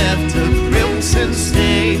had left a crimson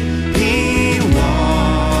stain, he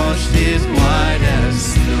washed it white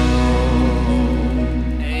as snow.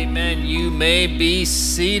 Amen. You may be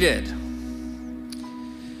seated.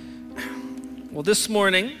 Well, this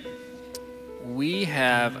morning, we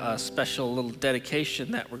have a special little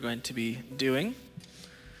dedication that we're going to be doing.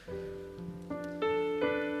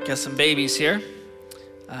 Got some babies here.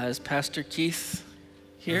 Is Pastor Keith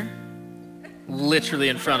here? Literally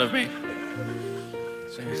in front of me.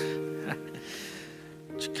 So,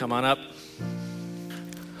 come on up.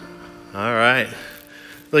 All right.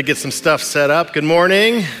 Let's get some stuff set up. Good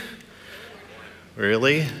morning.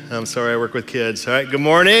 Really? I'm sorry, I work with kids. All right, good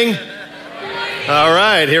morning. All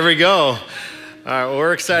right, here we go. All right, well,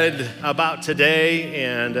 we're excited about today,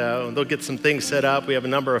 and they'll get some things set up. We have a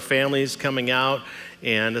number of families coming out,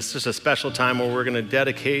 and it's just a special time where we're going to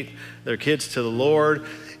dedicate their kids to the Lord.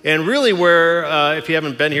 And really where, if you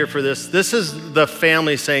haven't been here for this is the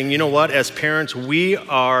family saying, you know what, as parents, we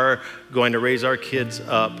are going to raise our kids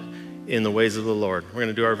up in the ways of the Lord. We're going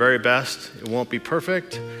to do our very best. It won't be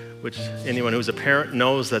perfect, which anyone who's a parent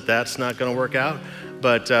knows that that's not going to work out,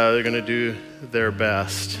 but they're going to do their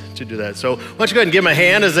best to do that. So why don't you go ahead and give them a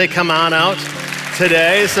hand as they come on out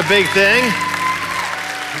today. It's a big thing.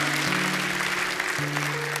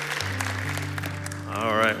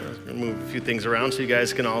 All right, we're going to move a few things around so you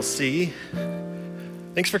guys can all see.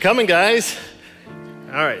 Thanks for coming, guys.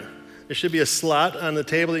 All right, there should be a slot on the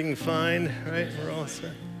table you can find, right? We're all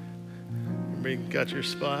set. Everybody got your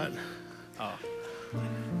spot? Oh.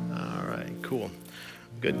 All right, cool.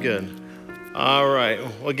 Good. All right.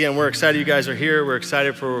 Well, again, we're excited you guys are here. We're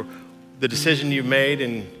excited for the decision you've made,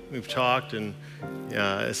 and we've talked, and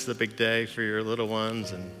this is a big day for your little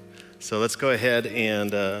ones. And so let's go ahead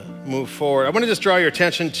and move forward. I want to just draw your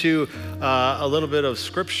attention to a little bit of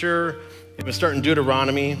scripture. I'm going to start in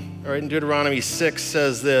Deuteronomy. All right, in Deuteronomy 6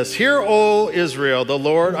 says this: "Hear, O Israel, the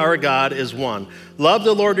Lord our God is one. Love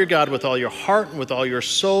the Lord your God with all your heart, and with all your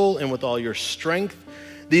soul, and with all your strength.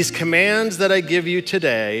 These commands that I give you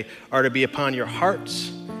today are to be upon your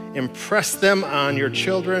hearts. Impress them on your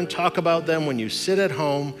children. Talk about them when you sit at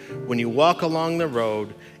home, when you walk along the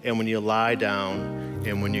road, and when you lie down,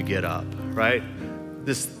 and when you get up." Right?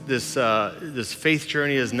 This faith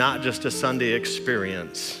journey is not just a Sunday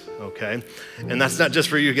experience. Okay? And that's not just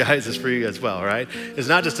for you guys, it's for you as well, right? It's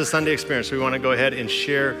not just a Sunday experience. We want to go ahead and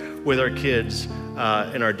share with our kids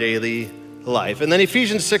in our daily life. And then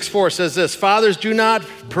Ephesians 6:4 says this: "Fathers, do not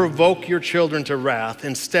provoke your children to wrath.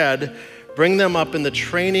 Instead, bring them up in the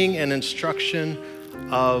training and instruction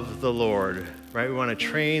of the Lord." Right? We want to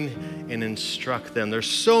train and instruct them. There's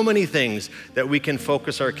so many things that we can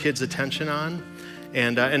focus our kids' attention on,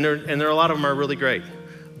 and there a lot of them are really great.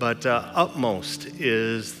 But upmost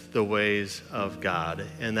is the ways of God,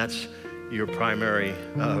 and that's your primary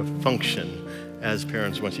function as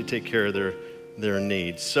parents once you take care of their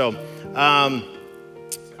needs. So, and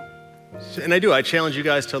I challenge you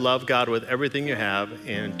guys to love God with everything you have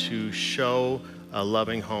and to show a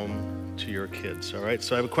loving home to your kids, all right?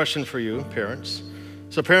 So I have a question for you, parents.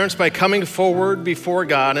 So parents, by coming forward before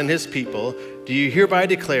God and his people, do you hereby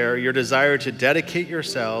declare your desire to dedicate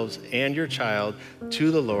yourselves and your child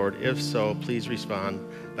to the Lord? If so, please respond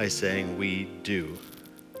by saying, we do.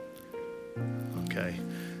 Okay.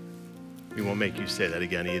 We won't make you say that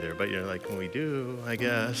again either, but you're like, we do, I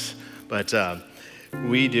guess. But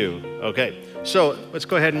we do. Okay. So let's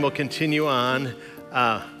go ahead and we'll continue on.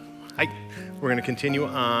 We're going to continue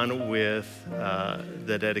on with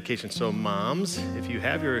the dedication. So moms, if you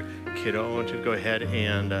have your kiddo, I want you to go ahead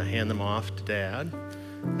and hand them off to Dad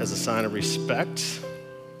as a sign of respect.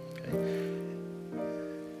 Okay.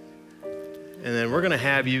 And then we're going to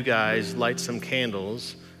have you guys light some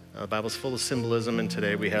candles. The Bible's full of symbolism, and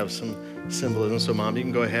today we have some symbolism. So Mom, you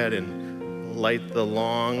can go ahead and light the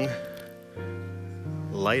long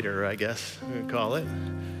lighter, I guess we would call it.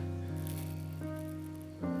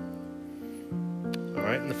 All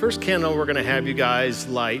right, and the first candle we're going to have you guys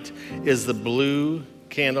light is the blue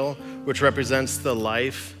candle, which represents the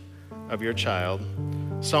life of your child.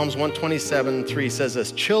 Psalms 127:3 says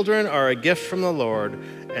this, children are a gift from the Lord,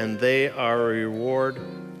 and they are a reward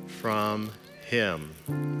from him.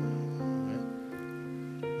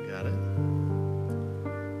 Got it?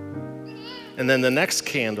 And then the next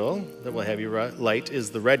candle that we'll have you light is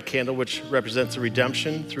the red candle, which represents the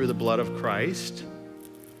redemption through the blood of Christ.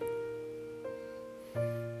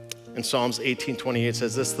 In Psalms 18:28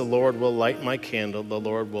 says this, the Lord will light my candle, the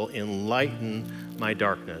Lord will enlighten my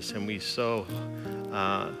darkness. And we so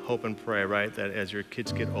hope and pray, right, that as your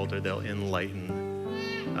kids get older, they'll enlighten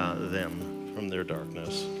them from their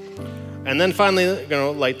darkness. And then finally, we're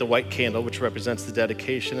going to light the white candle, which represents the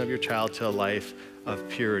dedication of your child to a life of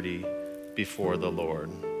purity before the Lord.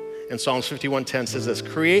 And Psalms 51:10 says this,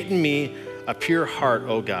 create in me a pure heart,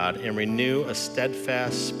 O God, and renew a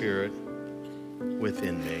steadfast spirit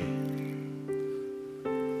within me.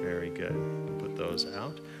 Very good. We'll put those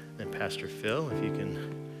out. And Pastor Phil, if you can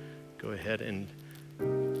go ahead and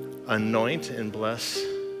anoint and bless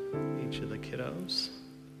each of the kiddos.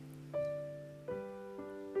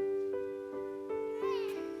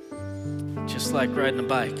 Just like riding a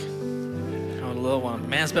bike. Oh, a little one.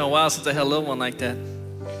 Man, it's been a while since I had a little one like that.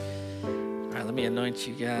 All right, let me anoint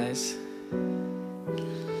you guys.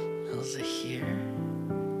 Elsa here.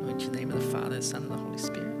 Anoint you in the name of the Father, the Son, and the Holy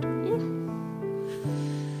Spirit.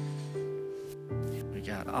 We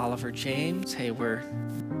got Oliver James. Hey, we're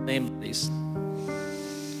named these.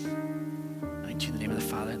 Anoint you in the name of the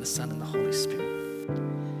Father, and the Son, and the Holy Spirit.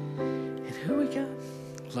 And who we got?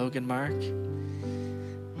 Logan Mark.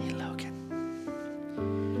 Hey, Logan.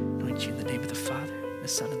 You in the name of the Father, the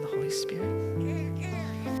Son, and the Holy Spirit.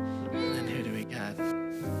 And then who do we got?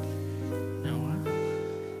 Noah.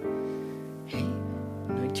 Hey,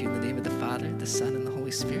 anoint you in the name of the Father, the Son, and the Holy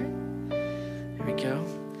Spirit. There we go.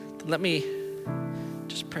 Then let me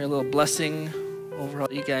just pray a little blessing over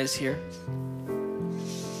all you guys here.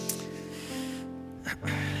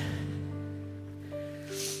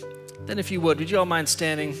 Then if you would you all mind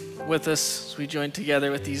standing with us as we join together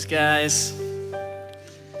with these guys?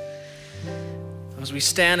 As we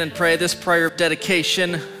stand and pray this prayer of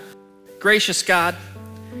dedication, gracious God,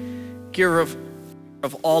 giver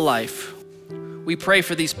of all life, we pray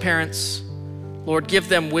for these parents. Lord, give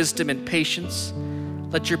them wisdom and patience.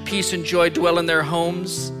 Let your peace and joy dwell in their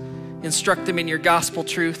homes. Instruct them in your gospel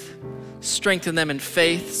truth. Strengthen them in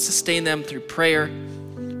faith. Sustain them through prayer.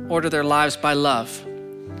 Order their lives by love.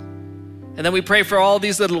 And then we pray for all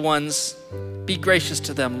these little ones. Be gracious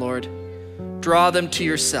to them, Lord. Draw them to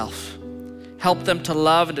yourself. Help them to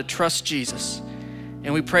love and to trust Jesus.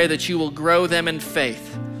 And we pray that you will grow them in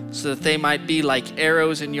faith so that they might be like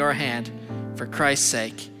arrows in your hand for Christ's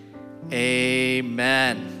sake.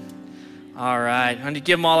 Amen. All right. I'm going to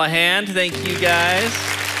give them all a hand. Thank you, guys.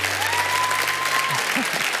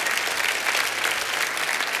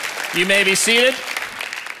 You may be seated.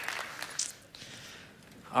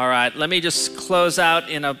 All right. Let me just close out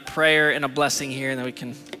in a prayer and a blessing here, and then we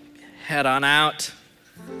can head on out.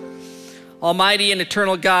 Almighty and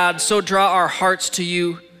eternal God, so draw our hearts to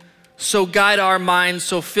you, so guide our minds,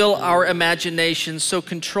 so fill our imaginations, so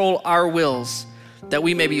control our wills, that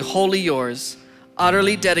we may be wholly yours,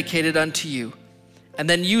 utterly dedicated unto you. And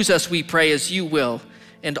then use us, we pray, as you will,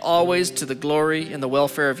 and always to the glory and the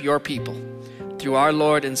welfare of your people, through our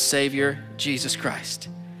Lord and Savior, Jesus Christ.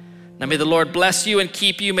 Now may the Lord bless you and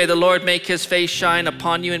keep you. May the Lord make his face shine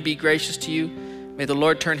upon you and be gracious to you. May the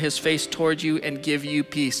Lord turn his face toward you and give you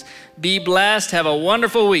peace. Be blessed. Have a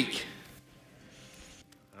wonderful week.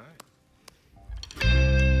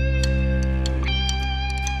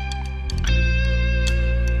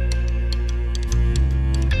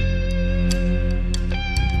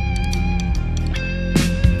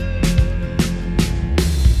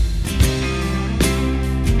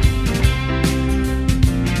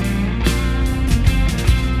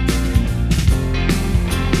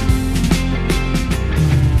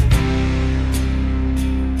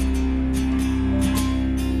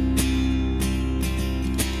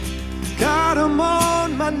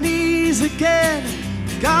 again.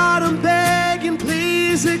 God, I'm begging,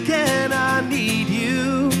 please again. I need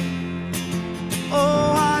you.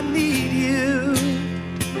 Oh, I need you.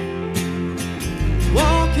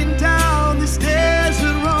 Walking down this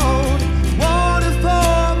desert road, water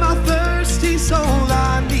for my thirsty soul.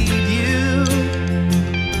 I need you.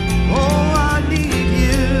 Oh, I need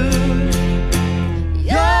you.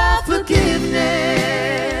 Your forgiveness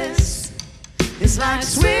is like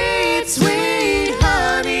sweet, sweet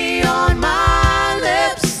honey on my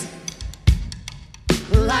lips,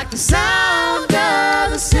 like the sound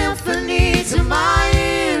of a symphony to my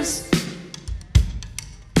ears.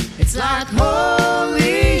 It's like